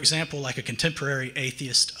 For example, like a contemporary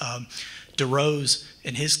atheist, DeRose,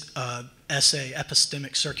 in his essay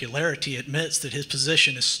Epistemic Circularity, admits that his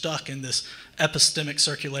position is stuck in this epistemic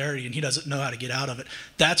circularity and he doesn't know how to get out of it.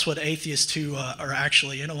 That's what atheists who are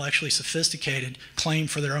actually intellectually sophisticated claim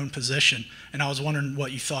for their own position. And I was wondering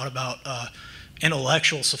what you thought about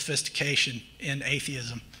intellectual sophistication in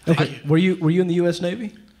atheism. Okay. Were you in the U.S.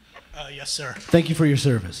 Navy? Yes, sir. Thank you for your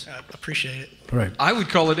service. Appreciate it. Right. I would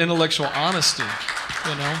call it intellectual honesty,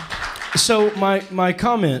 So my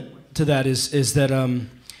comment to that is that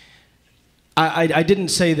I didn't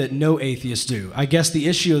say that no atheists do. I guess the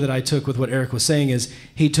issue that I took with what Eric was saying is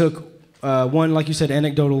he took one, like you said,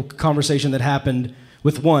 anecdotal conversation that happened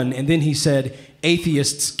with one, and then he said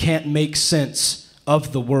atheists can't make sense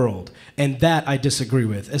of the world. And that I disagree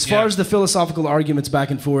with. As far as the philosophical arguments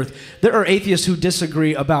back and forth, there are atheists who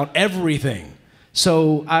disagree about everything.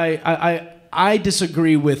 So I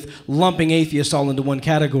disagree with lumping atheists all into one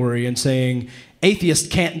category and saying atheists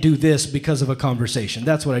can't do this because of a conversation.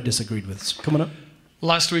 That's what I disagreed with. Coming up.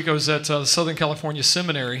 Last week I was at Southern California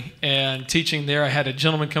Seminary and teaching there. I had a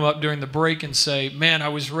gentleman come up during the break and say, man, I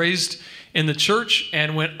was raised in the church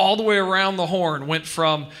and went all the way around the horn, went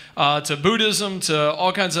from to Buddhism to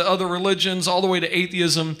all kinds of other religions, all the way to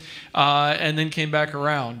atheism, and then came back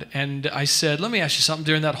around. And I said, let me ask you something.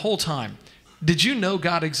 During that whole time, did you know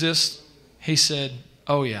God exists? He said,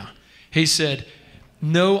 oh yeah. He said,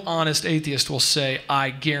 no honest atheist will say, I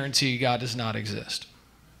guarantee God does not exist.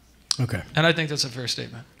 Okay. And I think that's a fair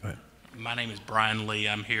statement. Go ahead. My name is Brian Lee.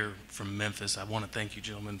 I'm here from Memphis. I want to thank you,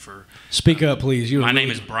 gentlemen, for... Speak up, please. My name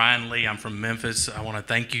is Brian Lee. I'm from Memphis. I want to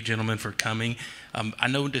thank you, gentlemen, for coming. I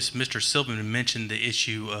noticed Mr. Silverman mentioned the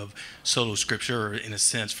issue of sola scriptura, in a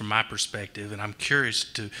sense, from my perspective, and I'm curious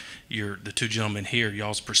to the two gentlemen here,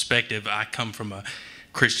 y'all's perspective. I come from a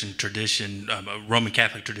Christian tradition, a Roman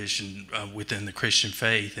Catholic tradition within the Christian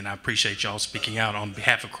faith, and I appreciate y'all speaking out on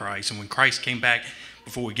behalf of Christ. And when Christ came back,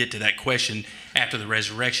 before we get to that question, after the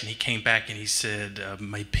resurrection, he came back and he said,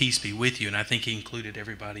 may peace be with you. And I think he included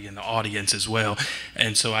everybody in the audience as well.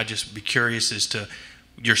 And so I'd just be curious as to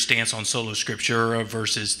your stance on sola scriptura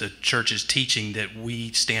versus the church's teaching that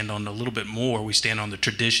we stand on a little bit more. We stand on the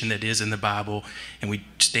tradition that is in the Bible, and we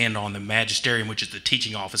stand on the magisterium, which is the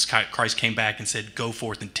teaching office. Christ came back and said, go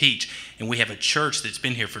forth and teach. And we have a church that's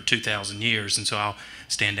been here for 2,000 years. And so I'll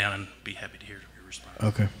stand down and be happy to hear your response.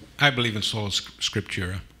 Okay. I believe in sola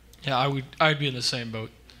scriptura. Yeah, I'd be in the same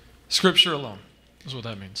boat. Scripture alone is what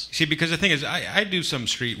that means. See, because the thing is, I do some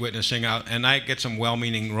street witnessing out, and I get some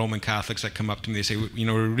well-meaning Roman Catholics that come up to me. They say, we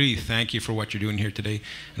really thank you for what you're doing here today.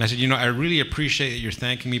 And I said, I really appreciate that you're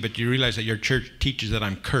thanking me, but you realize that your church teaches that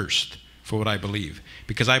I'm cursed for what I believe,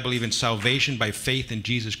 because I believe in salvation by faith in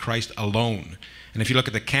Jesus Christ alone. And if you look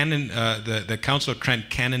at the canon, the Council of Trent,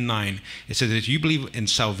 Canon 9, it says that if you believe in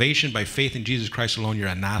salvation by faith in Jesus Christ alone, you're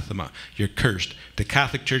anathema, you're cursed. The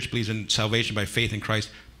Catholic Church believes in salvation by faith in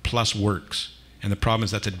Christ plus works. And the problem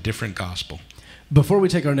is that's a different gospel. Before we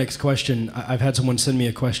take our next question, I've had someone send me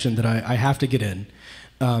a question that I have to get in.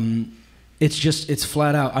 It's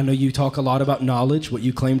flat out. I know you talk a lot about knowledge, what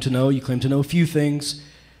you claim to know. You claim to know a few things.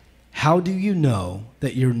 How do you know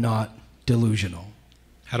that you're not delusional?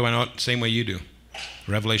 How do I know it? Same way you do.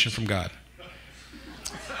 Revelation from God.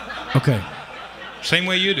 Okay. Same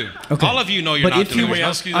way you do. Okay. All of you know you're But not if you-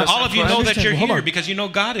 delusional. All of you I know that understand. you're Well, hold here on. because you know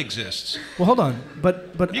God exists. Well, hold on.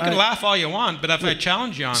 But You can laugh all you want, but if I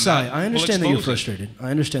challenge you on Si, that, I understand that you're we'll expose it. frustrated.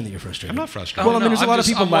 I understand that you're frustrated. I'm not frustrated. Well, I mean, there's a lot of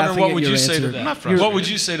people I'm wondering laughing what at would your you say answer. to that? I'm not What frustrated. would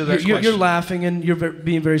you say to that You're question? laughing and you're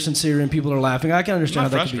being very sincere, and people are laughing. I can understand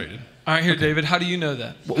I'm not how that could be. frustrated. All right, here, David. How do you know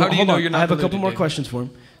that? Well, How do you hold know on. you're not I have a deluded, couple more David? questions for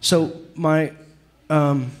him. So my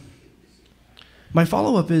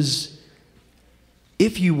follow-up is,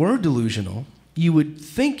 if you were delusional, you would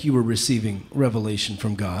think you were receiving revelation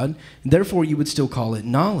from God, and therefore you would still call it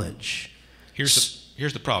knowledge. Here's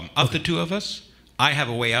the problem. Of the two of us, I have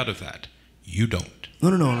a way out of that. You don't.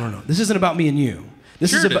 No. This isn't about me and you. This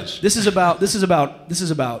Sure is it about. is. This is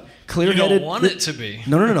about clear-headed. You don't want it to be.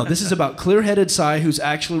 No. This is about clear-headed Cy who's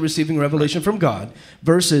actually receiving revelation from God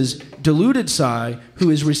versus deluded Cy who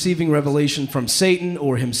is receiving revelation from Satan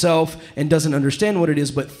or himself and doesn't understand what it is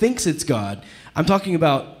but thinks it's God. I'm talking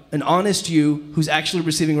about an honest you who's actually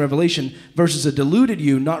receiving revelation versus a deluded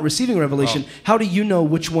you not receiving revelation. Well, how do you know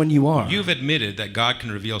which one you are? You've admitted that God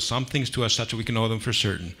can reveal some things to us such that we can know them for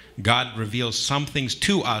certain. God reveals some things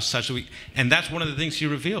to us such that and that's one of the things he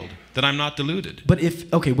revealed, that I'm not deluded. But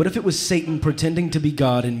what if it was Satan pretending to be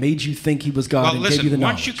God and made you think he was God Well, and listen, gave you the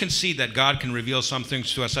knowledge? once you concede that God can reveal some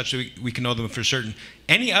things to us such that we can know them for certain,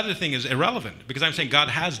 any other thing is irrelevant because I'm saying God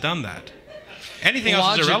has done that. Anything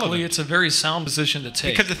else is irrelevant. Logically, it's a very sound position to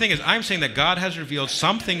take. Because the thing is, I'm saying that God has revealed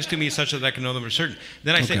some things to me such that I can know them for certain.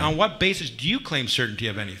 Then I say, on what basis do you claim certainty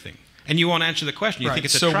of anything? And you won't answer the question. You think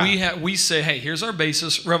it's a trap. So we say, hey, here's our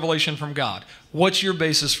basis, revelation from God. What's your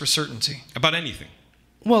basis for certainty? About anything.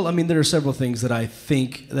 Well, I mean, there are several things that I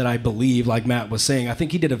think, that I believe, like Matt was saying. I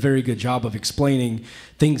think he did a very good job of explaining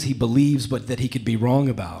things he believes but that he could be wrong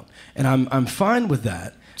about. And I'm fine with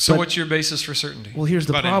that. So but, what's your basis for certainty? Well, here's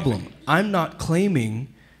the problem. I'm not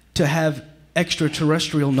claiming to have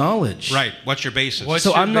extraterrestrial knowledge. Right. What's your basis? What's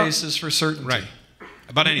your basis for certainty? Right.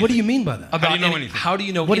 About anything. What do you mean by that? How do you know anything? How do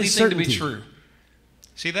you know What is anything to be certainty? true?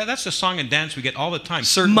 See, that's the song and dance we get all the time.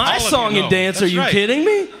 My song and dance, are you kidding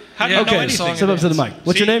me? How do you know Okay, anything? step up to the mic.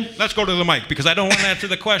 What's your name? Let's go to the mic because I don't want to answer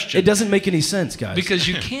the question. It doesn't make any sense, guys. Because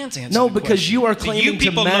you can't answer No, the because question. you are claiming You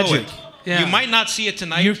people to magic. know it. You might not see it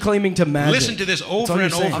tonight. You're claiming to magic. Listen to this That's all over you're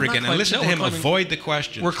and saying. over again and listen to we're him claiming- avoid the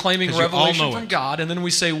question. We're claiming 'Cause you all revelation know from it. God, and then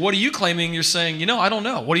we say, what are you claiming? You're saying, I don't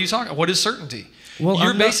know. What are you talking? What is certainty? Well,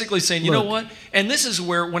 You're I'm not- basically saying, you know look. what? And this is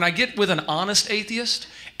where, when I get with an honest atheist,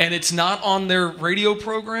 and it's not on their radio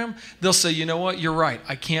program, they'll say, you know what? You're right.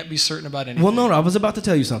 I can't be certain about anything. Well, no, I was about to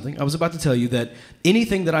tell you something. I was about to tell you that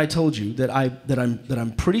anything that I told you that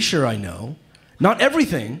I'm pretty sure I know, not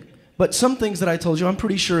everything, but some things that I told you, I'm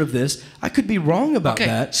pretty sure of this. I could be wrong about Okay,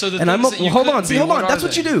 that. so the and things that you hold couldn't on, be, hold what on. That's are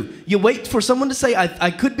what you do. You wait for someone to say I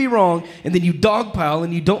could be wrong, and then you dogpile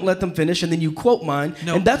and you don't let them finish, and then you quote mine.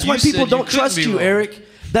 No, and that's you why people said you don't couldn't trust be you, wrong. Eric.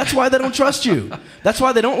 That's why they don't trust you. That's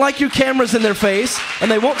why they don't like your cameras in their face, and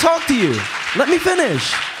they won't talk to you. Let me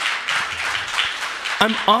finish.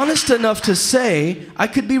 I'm honest enough to say I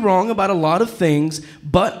could be wrong about a lot of things,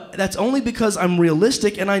 but that's only because I'm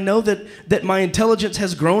realistic and I know that my intelligence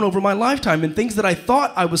has grown over my lifetime. And things that I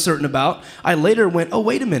thought I was certain about, I later went, oh,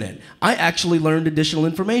 wait a minute. I actually learned additional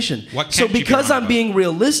information. What So can't you be because wrong I'm about? being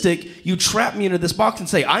realistic, you trap me into this box and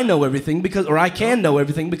say I know everything or I can know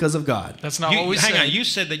everything because of God. That's not what we Hang say. on, you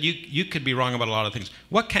said that you could be wrong about a lot of things.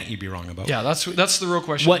 What can't you be wrong about? Yeah, that's the real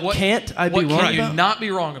question. What can't I be what wrong can you about? not be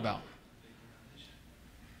wrong about?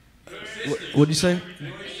 What'd you say?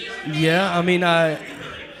 Yeah, I mean, I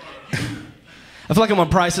feel like I'm on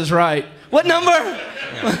Price is Right. What number?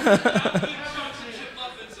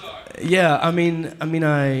 Yeah, I mean,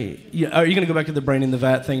 yeah, are you going to go back to the brain in the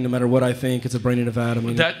vat thing? No matter what I think, it's a brain in a vat. I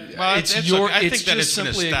mean, Well, it's it's your. okay. I think it's that just it's been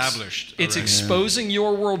simply established It's already. exposing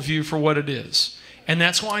your worldview for what it is, and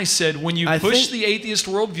that's why I said when you push the atheist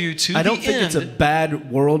worldview to I don't the think end, it's a bad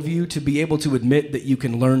worldview to be able to admit that you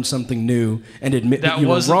can learn something new and admit that you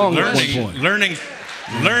were wasn't the wrong at one Learning,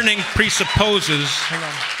 point. learning presupposes.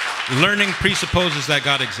 Learning presupposes that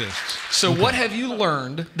God exists. So what have you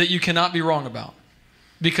learned that you cannot be wrong about?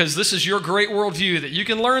 Because this is your great worldview that you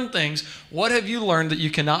can learn things. What have you learned that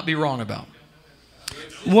you cannot be wrong about?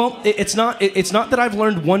 Well, it's not that I've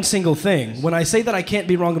learned one single thing. When I say that I can't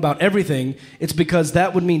be wrong about everything, it's because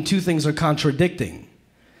that would mean two things are contradicting.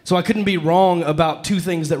 So I couldn't be wrong about two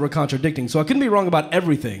things that were contradicting. So I couldn't be wrong about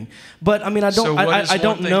everything. But I mean, I don't. So what is I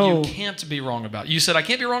don't one thing know. you can't be wrong about? You said I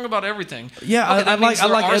can't be wrong about everything. Yeah, Okay, I that like means there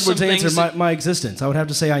are some Edward's answer. things that- My existence. I would have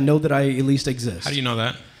to say I know that I at least exist. How do you know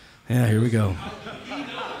that? Yeah, here we go.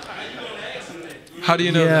 How do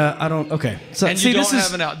you know Yeah, that? I don't. Okay. So And see, you don't this is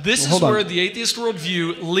have an out. This hold is on. where the atheist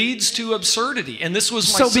worldview leads to absurdity. And this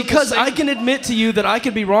was my So simple because I statement. can admit to you that I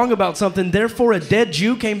could be wrong about something, therefore a dead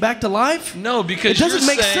Jew came back to life? No, because it doesn't you're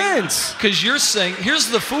make saying, sense. Because you're saying, here's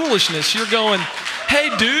the foolishness. You're going,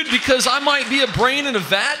 hey, dude, because I might be a brain in a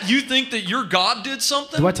vat, you think that your God did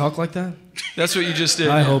something? Do I talk like that? That's what you just did.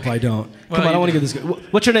 I hope I don't. Well, Come on, I you want to did. get this guy.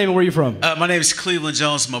 What's your name and where are you from? My name is Cleveland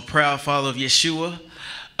Jones. I'm a proud follower of Yeshua.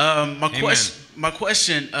 My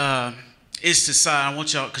question is to Sai. I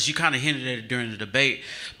want y'all, because you kind of hinted at it during the debate,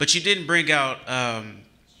 but you didn't bring out,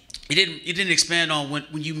 you didn't expand on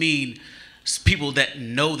when you mean people that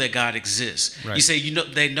know that God exists. Right. You say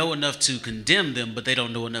they know enough to condemn them, but they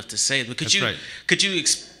don't know enough to save them. Could you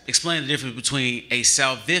explain the difference between a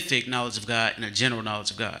salvific knowledge of God and a general knowledge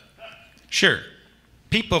of God? Sure.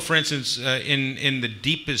 People, for instance, in the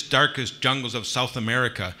deepest, darkest jungles of South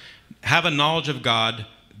America, have a knowledge of God.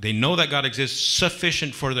 They know that God exists,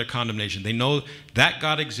 sufficient for their condemnation. They know that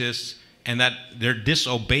God exists and that they're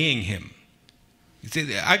disobeying him.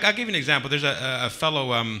 See, I'll give you an example. There's a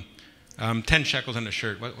fellow, 10 shekels on a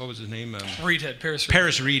shirt. What was his name? Reedhead, Paris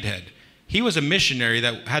Reedhead. He was a missionary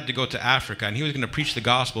that had to go to Africa, and he was going to preach the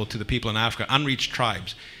gospel to the people in Africa, unreached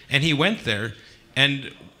tribes. And he went there,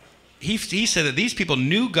 and he said that these people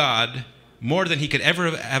knew God more than he could ever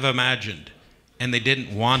have imagined, and they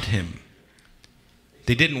didn't want him.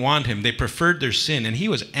 They didn't want him. They preferred their sin. And he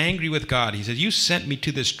was angry with God. He said, you sent me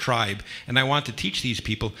to this tribe, and I want to teach these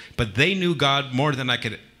people, but they knew God more than I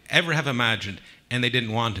could ever have imagined, and they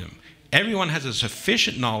didn't want him. Everyone has a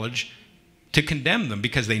sufficient knowledge to condemn them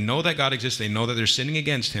because they know that God exists. They know that they're sinning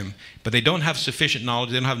against him, but they don't have sufficient knowledge.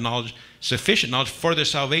 They don't have sufficient knowledge for their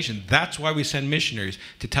salvation. That's why we send missionaries,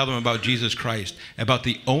 to tell them about Jesus Christ, about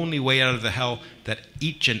the only way out of the hell that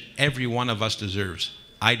each and every one of us deserves.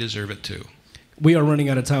 I deserve it too. We are running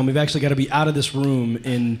out of time. We've actually got to be out of this room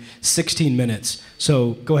in 16 minutes.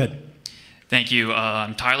 So go ahead. Thank you.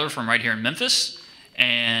 I'm Tyler from right here in Memphis.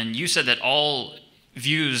 And you said that all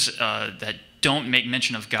views that don't make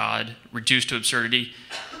mention of God reduce to absurdity.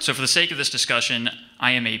 So for the sake of this discussion,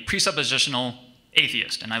 I am a presuppositional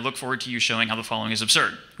atheist, and I look forward to you showing how the following is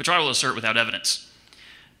absurd, which I will assert without evidence.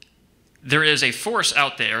 There is a force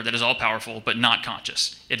out there that is all-powerful but not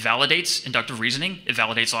conscious. It validates inductive reasoning, it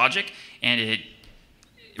validates logic, and it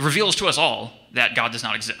reveals to us all that God does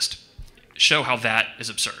not exist. Show how that is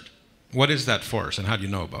absurd. What is that force, and how do you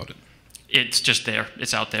know about it? It's just there.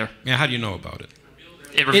 It's out there. Yeah, how do you know about it?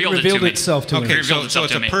 It revealed itself to me. Okay, so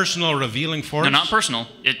it's a personal revealing force? No, not personal.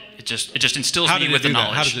 It just instills me with the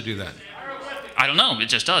knowledge. How does it do that? I don't know. It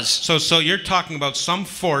just does. So you're talking about some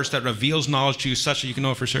force that reveals knowledge to you such that you can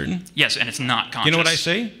know it for certain? Yes, and it's not conscious. You know what I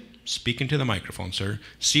say? Speak into the microphone, sir.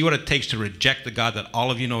 See what it takes to reject the God that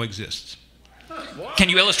all of you know exists. Can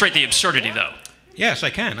you illustrate the absurdity, though? Yes, I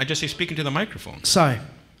can. I just say speak into the microphone. Sorry.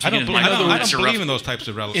 I don't believe in those types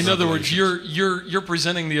of revelations. In other words, you're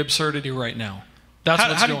presenting the absurdity right now. That's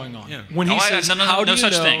what's going on. Yeah. When he says, how do you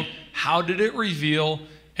such know? thing. How did it reveal?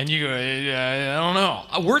 And you go, I don't know.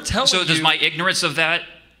 We're telling you. So does my ignorance of that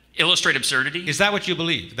illustrate absurdity? Is that what you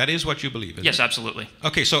believe? That is what you believe, isn't Yes, it? absolutely.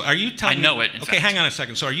 Okay, so are you telling me... I know it, in Okay, fact. hang on a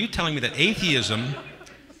second. So are you telling me that atheism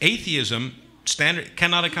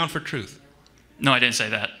cannot account for truth? No, I didn't say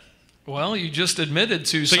that. Well, you just admitted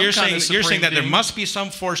to So some you're kind saying of you're saying that supreme there being. must be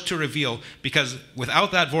some force to reveal, because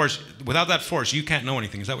without that force, you can't know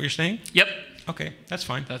anything. Is that what you're saying? Yep. Okay, that's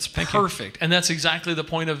fine. That's Thank you. perfect. And that's exactly the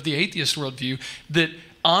point of the atheist worldview, that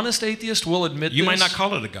honest atheists will admit You this. might not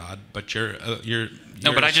call it a god, but you're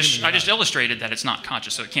No, but I just assuming a God. illustrated that it's not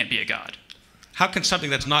conscious, so it can't be a god. How can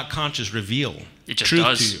something that's not conscious reveal It just truth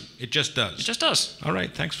does. to you? It just does. It just does. All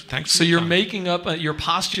right, thanks. So you're making up, you're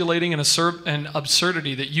postulating an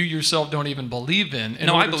absurdity that you yourself don't even believe in.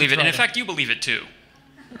 No, I believe it, and in fact, you believe it too.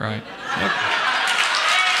 Right.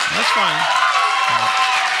 That's fine.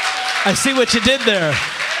 I see what you did there.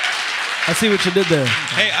 Hey,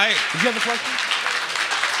 Did you have a question?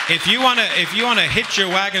 If you wanna hitch your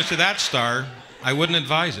wagons to that star, I wouldn't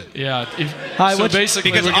advise it. Yeah. basically,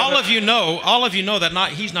 because all of you know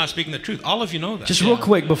that he's not speaking the truth. All of you know that. Just real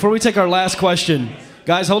quick, before we take our last question,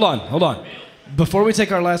 guys, hold on. Before we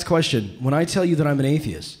take our last question, when I tell you that I'm an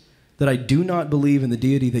atheist, that I do not believe in the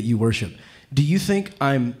deity that you worship, do you think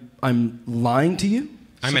I'm lying to you?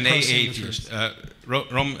 I'm an Suppressing the atheist.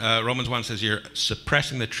 Romans 1 says you're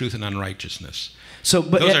suppressing the truth in unrighteousness. So,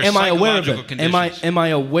 but Those are am I aware of psychological it? conditions. Am I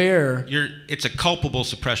aware? It's a culpable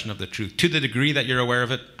suppression of the truth. To the degree that you're aware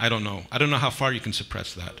of it, I don't know. I don't know how far you can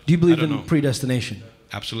suppress that. Do you believe I don't in know. predestination?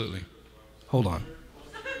 Absolutely. Hold on.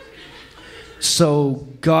 So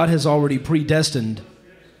God has already predestined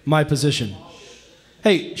my position.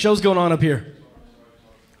 Hey, show's going on up here.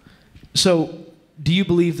 So, do you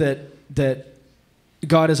believe that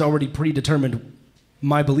God has already predetermined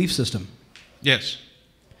my belief system? Yes.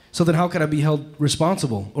 So then how can I be held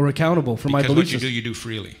responsible or accountable for my belief system? Because what you do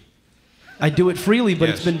freely. I do it freely, but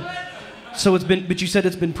Yes. but you said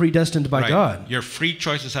it's been predestined by Right. God. Your free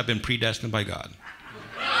choices have been predestined by God.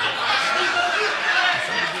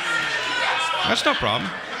 That's no problem.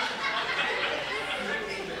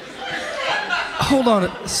 Hold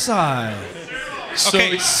on, sigh.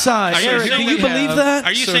 Okay, sigh. Are you Eric, do saying you believe that?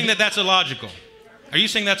 Are you saying that that's illogical? Are you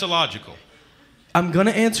saying that's illogical? I'm going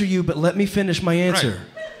to answer you, but let me finish my answer.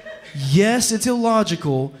 Yes, it's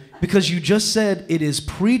illogical because you just said it is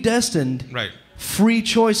predestined Right. free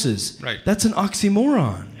choices. Right. That's an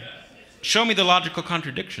oxymoron. Show me the logical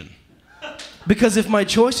contradiction. Because if my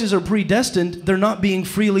choices are predestined, they're not being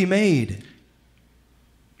freely made.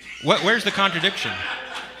 Where's the contradiction?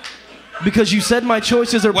 Because you said my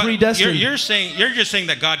choices are predestined. You're just saying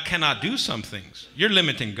that God cannot do some things. You're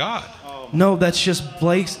limiting God. No, that's just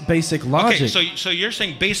basic logic. Okay, so you're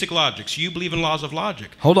saying basic logic. So you believe in laws of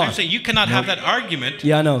logic. Hold on. I'm saying you cannot have that argument.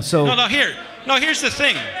 Yeah, I know. So Here's the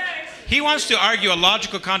thing. He wants to argue a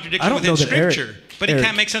logical I contradiction don't within know that Eric- Scripture, but Eric. he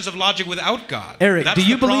can't make sense of logic without God. Eric, That's do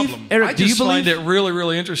you the believe? problem. Eric, I do you just believe? find it really,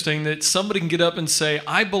 really interesting that somebody can get up and say,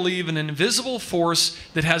 I believe in an invisible force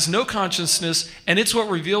that has no consciousness, and it's what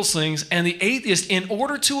reveals things. And the atheist, in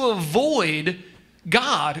order to avoid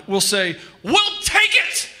God, will say, we'll take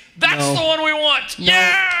it! That's No. the one we want! No,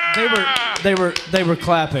 Yeah! They were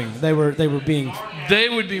clapping. They were being. They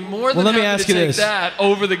would be more Well, than let me happy ask to you take this. that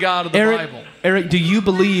over the God of the Eric, Bible. Eric, do you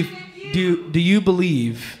believe? Do you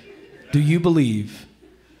believe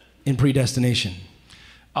in predestination?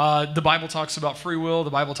 The Bible talks about free will. The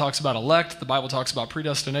Bible talks about elect. The Bible talks about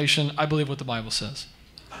predestination. I believe what the Bible says.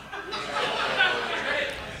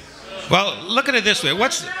 Well, look at it this way.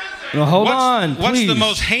 What's Please. the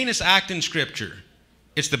most heinous act in Scripture?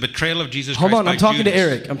 It's the betrayal of Jesus Hold Christ on, by I'm talking to Judas.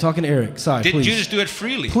 Eric. I'm talking to Eric. Sigh, Did please. Judas do it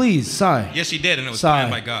freely? Please, sigh. Yes, he did, and it was Sigh,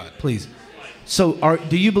 planned by God. Please. So,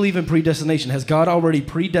 do you believe in predestination? Has God already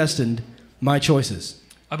predestined my choices?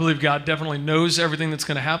 I believe God definitely knows everything that's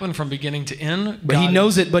going to happen from beginning to end. But He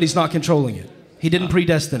knows it, but He's not controlling it. He didn't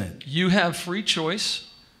predestine it. You have free choice.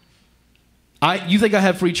 You think I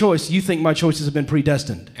have free choice? You think my choices have been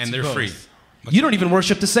predestined? And they're free. You don't even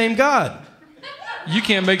worship the same God. You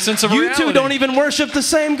can't make sense of You reality. two don't even worship the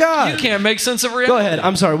same God. You can't make sense of reality. Go ahead.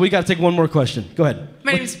 I'm sorry. We got to take one more question. Go ahead.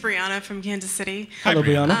 My name is Brianna from Kansas City. Hello,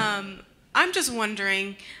 Brianna. I'm just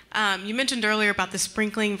wondering, you mentioned earlier about the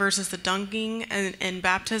sprinkling versus the dunking in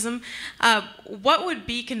baptism. What would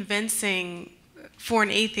be convincing for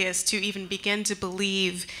an atheist to even begin to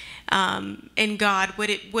believe in God?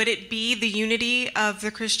 Would it be the unity of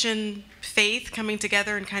the Christian faith coming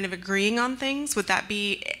together and kind of agreeing on things? Would that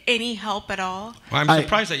be any help at all? Well, I'm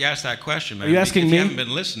surprised that you asked that question, man. Are you asking if me? You haven't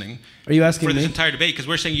been listening. Are you asking for this me? entire debate? Because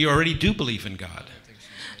we're saying you already do believe in God.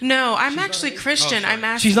 No, I'm actually Christian. I'm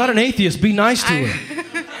asking. She's not an atheist. Be nice to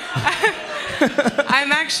her.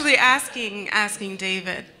 I'm actually asking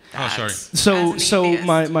David. Oh, sorry. So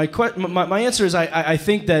my answer is I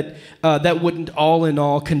think that that wouldn't all in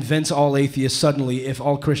all convince all atheists suddenly if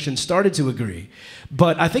all Christians started to agree.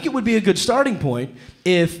 But I think it would be a good starting point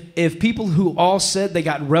if people who all said they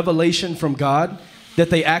got revelation from God, that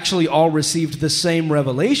they actually all received the same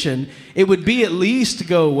revelation, it would be at least to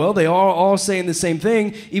go, well, they are all saying the same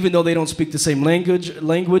thing, even though they don't speak the same language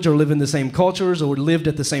or live in the same cultures or lived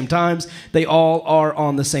at the same times, they all are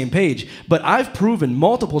on the same page. But I've proven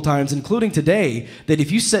multiple times, including today, that if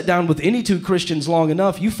you sit down with any two Christians long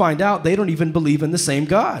enough, you find out they don't even believe in the same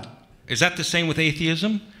God. Is that the same with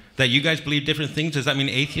atheism? That you guys believe different things? Does that mean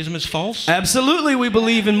atheism is false? Absolutely, we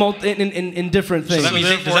believe in different things. So that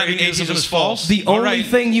means, does that mean atheism is false? The only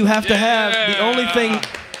thing you have to have,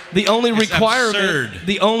 the only requirement,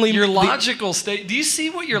 absurd. Your logical state. Do you see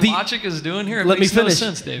what your logic is doing here? It let me makes no finish.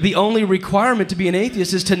 sense, David. The only requirement to be an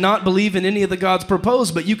atheist is to not believe in any of the gods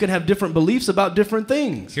proposed, but you can have different beliefs about different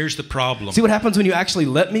things. Here's the problem. See what happens when you actually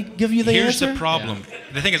let me give you the Here's answer? the problem. Yeah.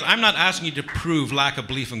 The thing is, I'm not asking you to prove lack of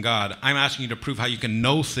belief in God. I'm asking you to prove how you can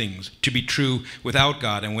know things to be true without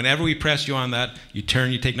God. And whenever we press you on that, you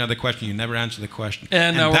turn, you take another question, you never answer the question.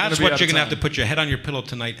 And that's what you're going to have to put your head on your pillow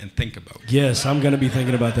tonight and think about. Yes, I'm going to be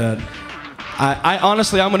thinking about that. I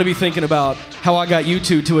honestly, I'm going to be thinking about how I got you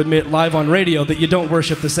two to admit live on radio that you don't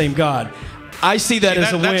worship the same God. I see that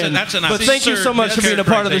as a win. But thank you so much for being a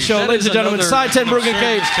part of the show. Ladies and gentlemen, Side 10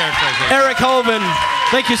 Bruggencunt, Eric Hovind,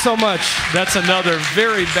 thank you so much. That's another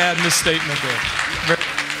very bad misstatement there.